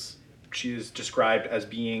 companions? She is described as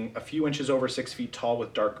being a few inches over 6 feet tall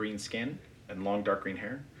with dark green skin and long dark green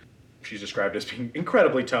hair. She's described as being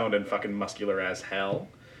incredibly toned and fucking muscular as hell.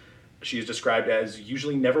 She is described as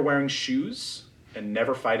usually never wearing shoes and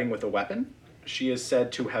never fighting with a weapon. She is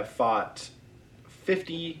said to have fought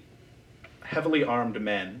 50 heavily armed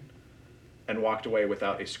men and walked away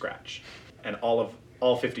without a scratch. And all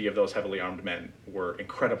 50 of those heavily armed men were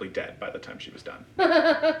incredibly dead by the time she was done.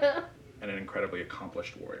 And an incredibly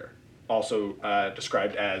accomplished warrior. Also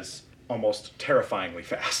described as almost terrifyingly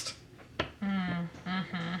fast. And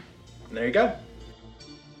there you go.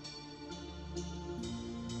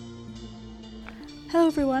 Hello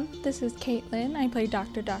everyone, this is Caitlin. I play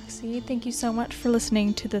Dr. Doxy. Thank you so much for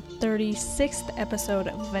listening to the 36th episode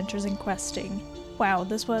of Adventures in Questing. Wow,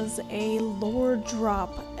 this was a lore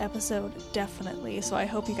drop episode, definitely, so I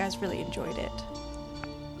hope you guys really enjoyed it.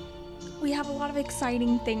 We have a lot of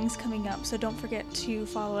exciting things coming up, so don't forget to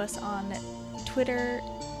follow us on Twitter,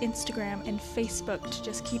 Instagram, and Facebook to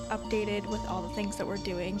just keep updated with all the things that we're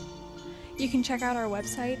doing. You can check out our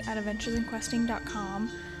website at adventuresinquesting.com.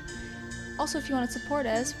 Also, if you want to support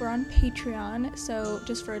us, we're on Patreon, so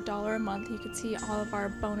just for $1 a month, you can see all of our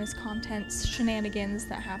bonus contents, shenanigans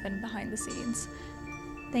that happen behind the scenes.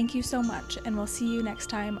 Thank you so much, and we'll see you next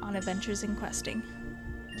time on Adventures in Questing.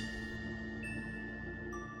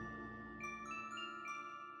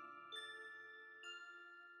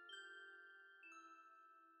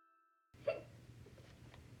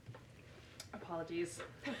 Apologies.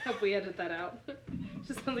 I hope we edit that out.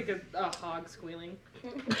 Just sounds like a hog squealing.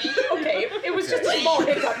 Okay, it was just a small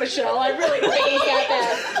hiccup, Michelle. I really don't think it was that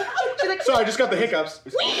bad. She's like, Sorry, I just got the hiccups.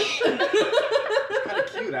 Kind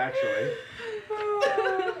of cute, actually.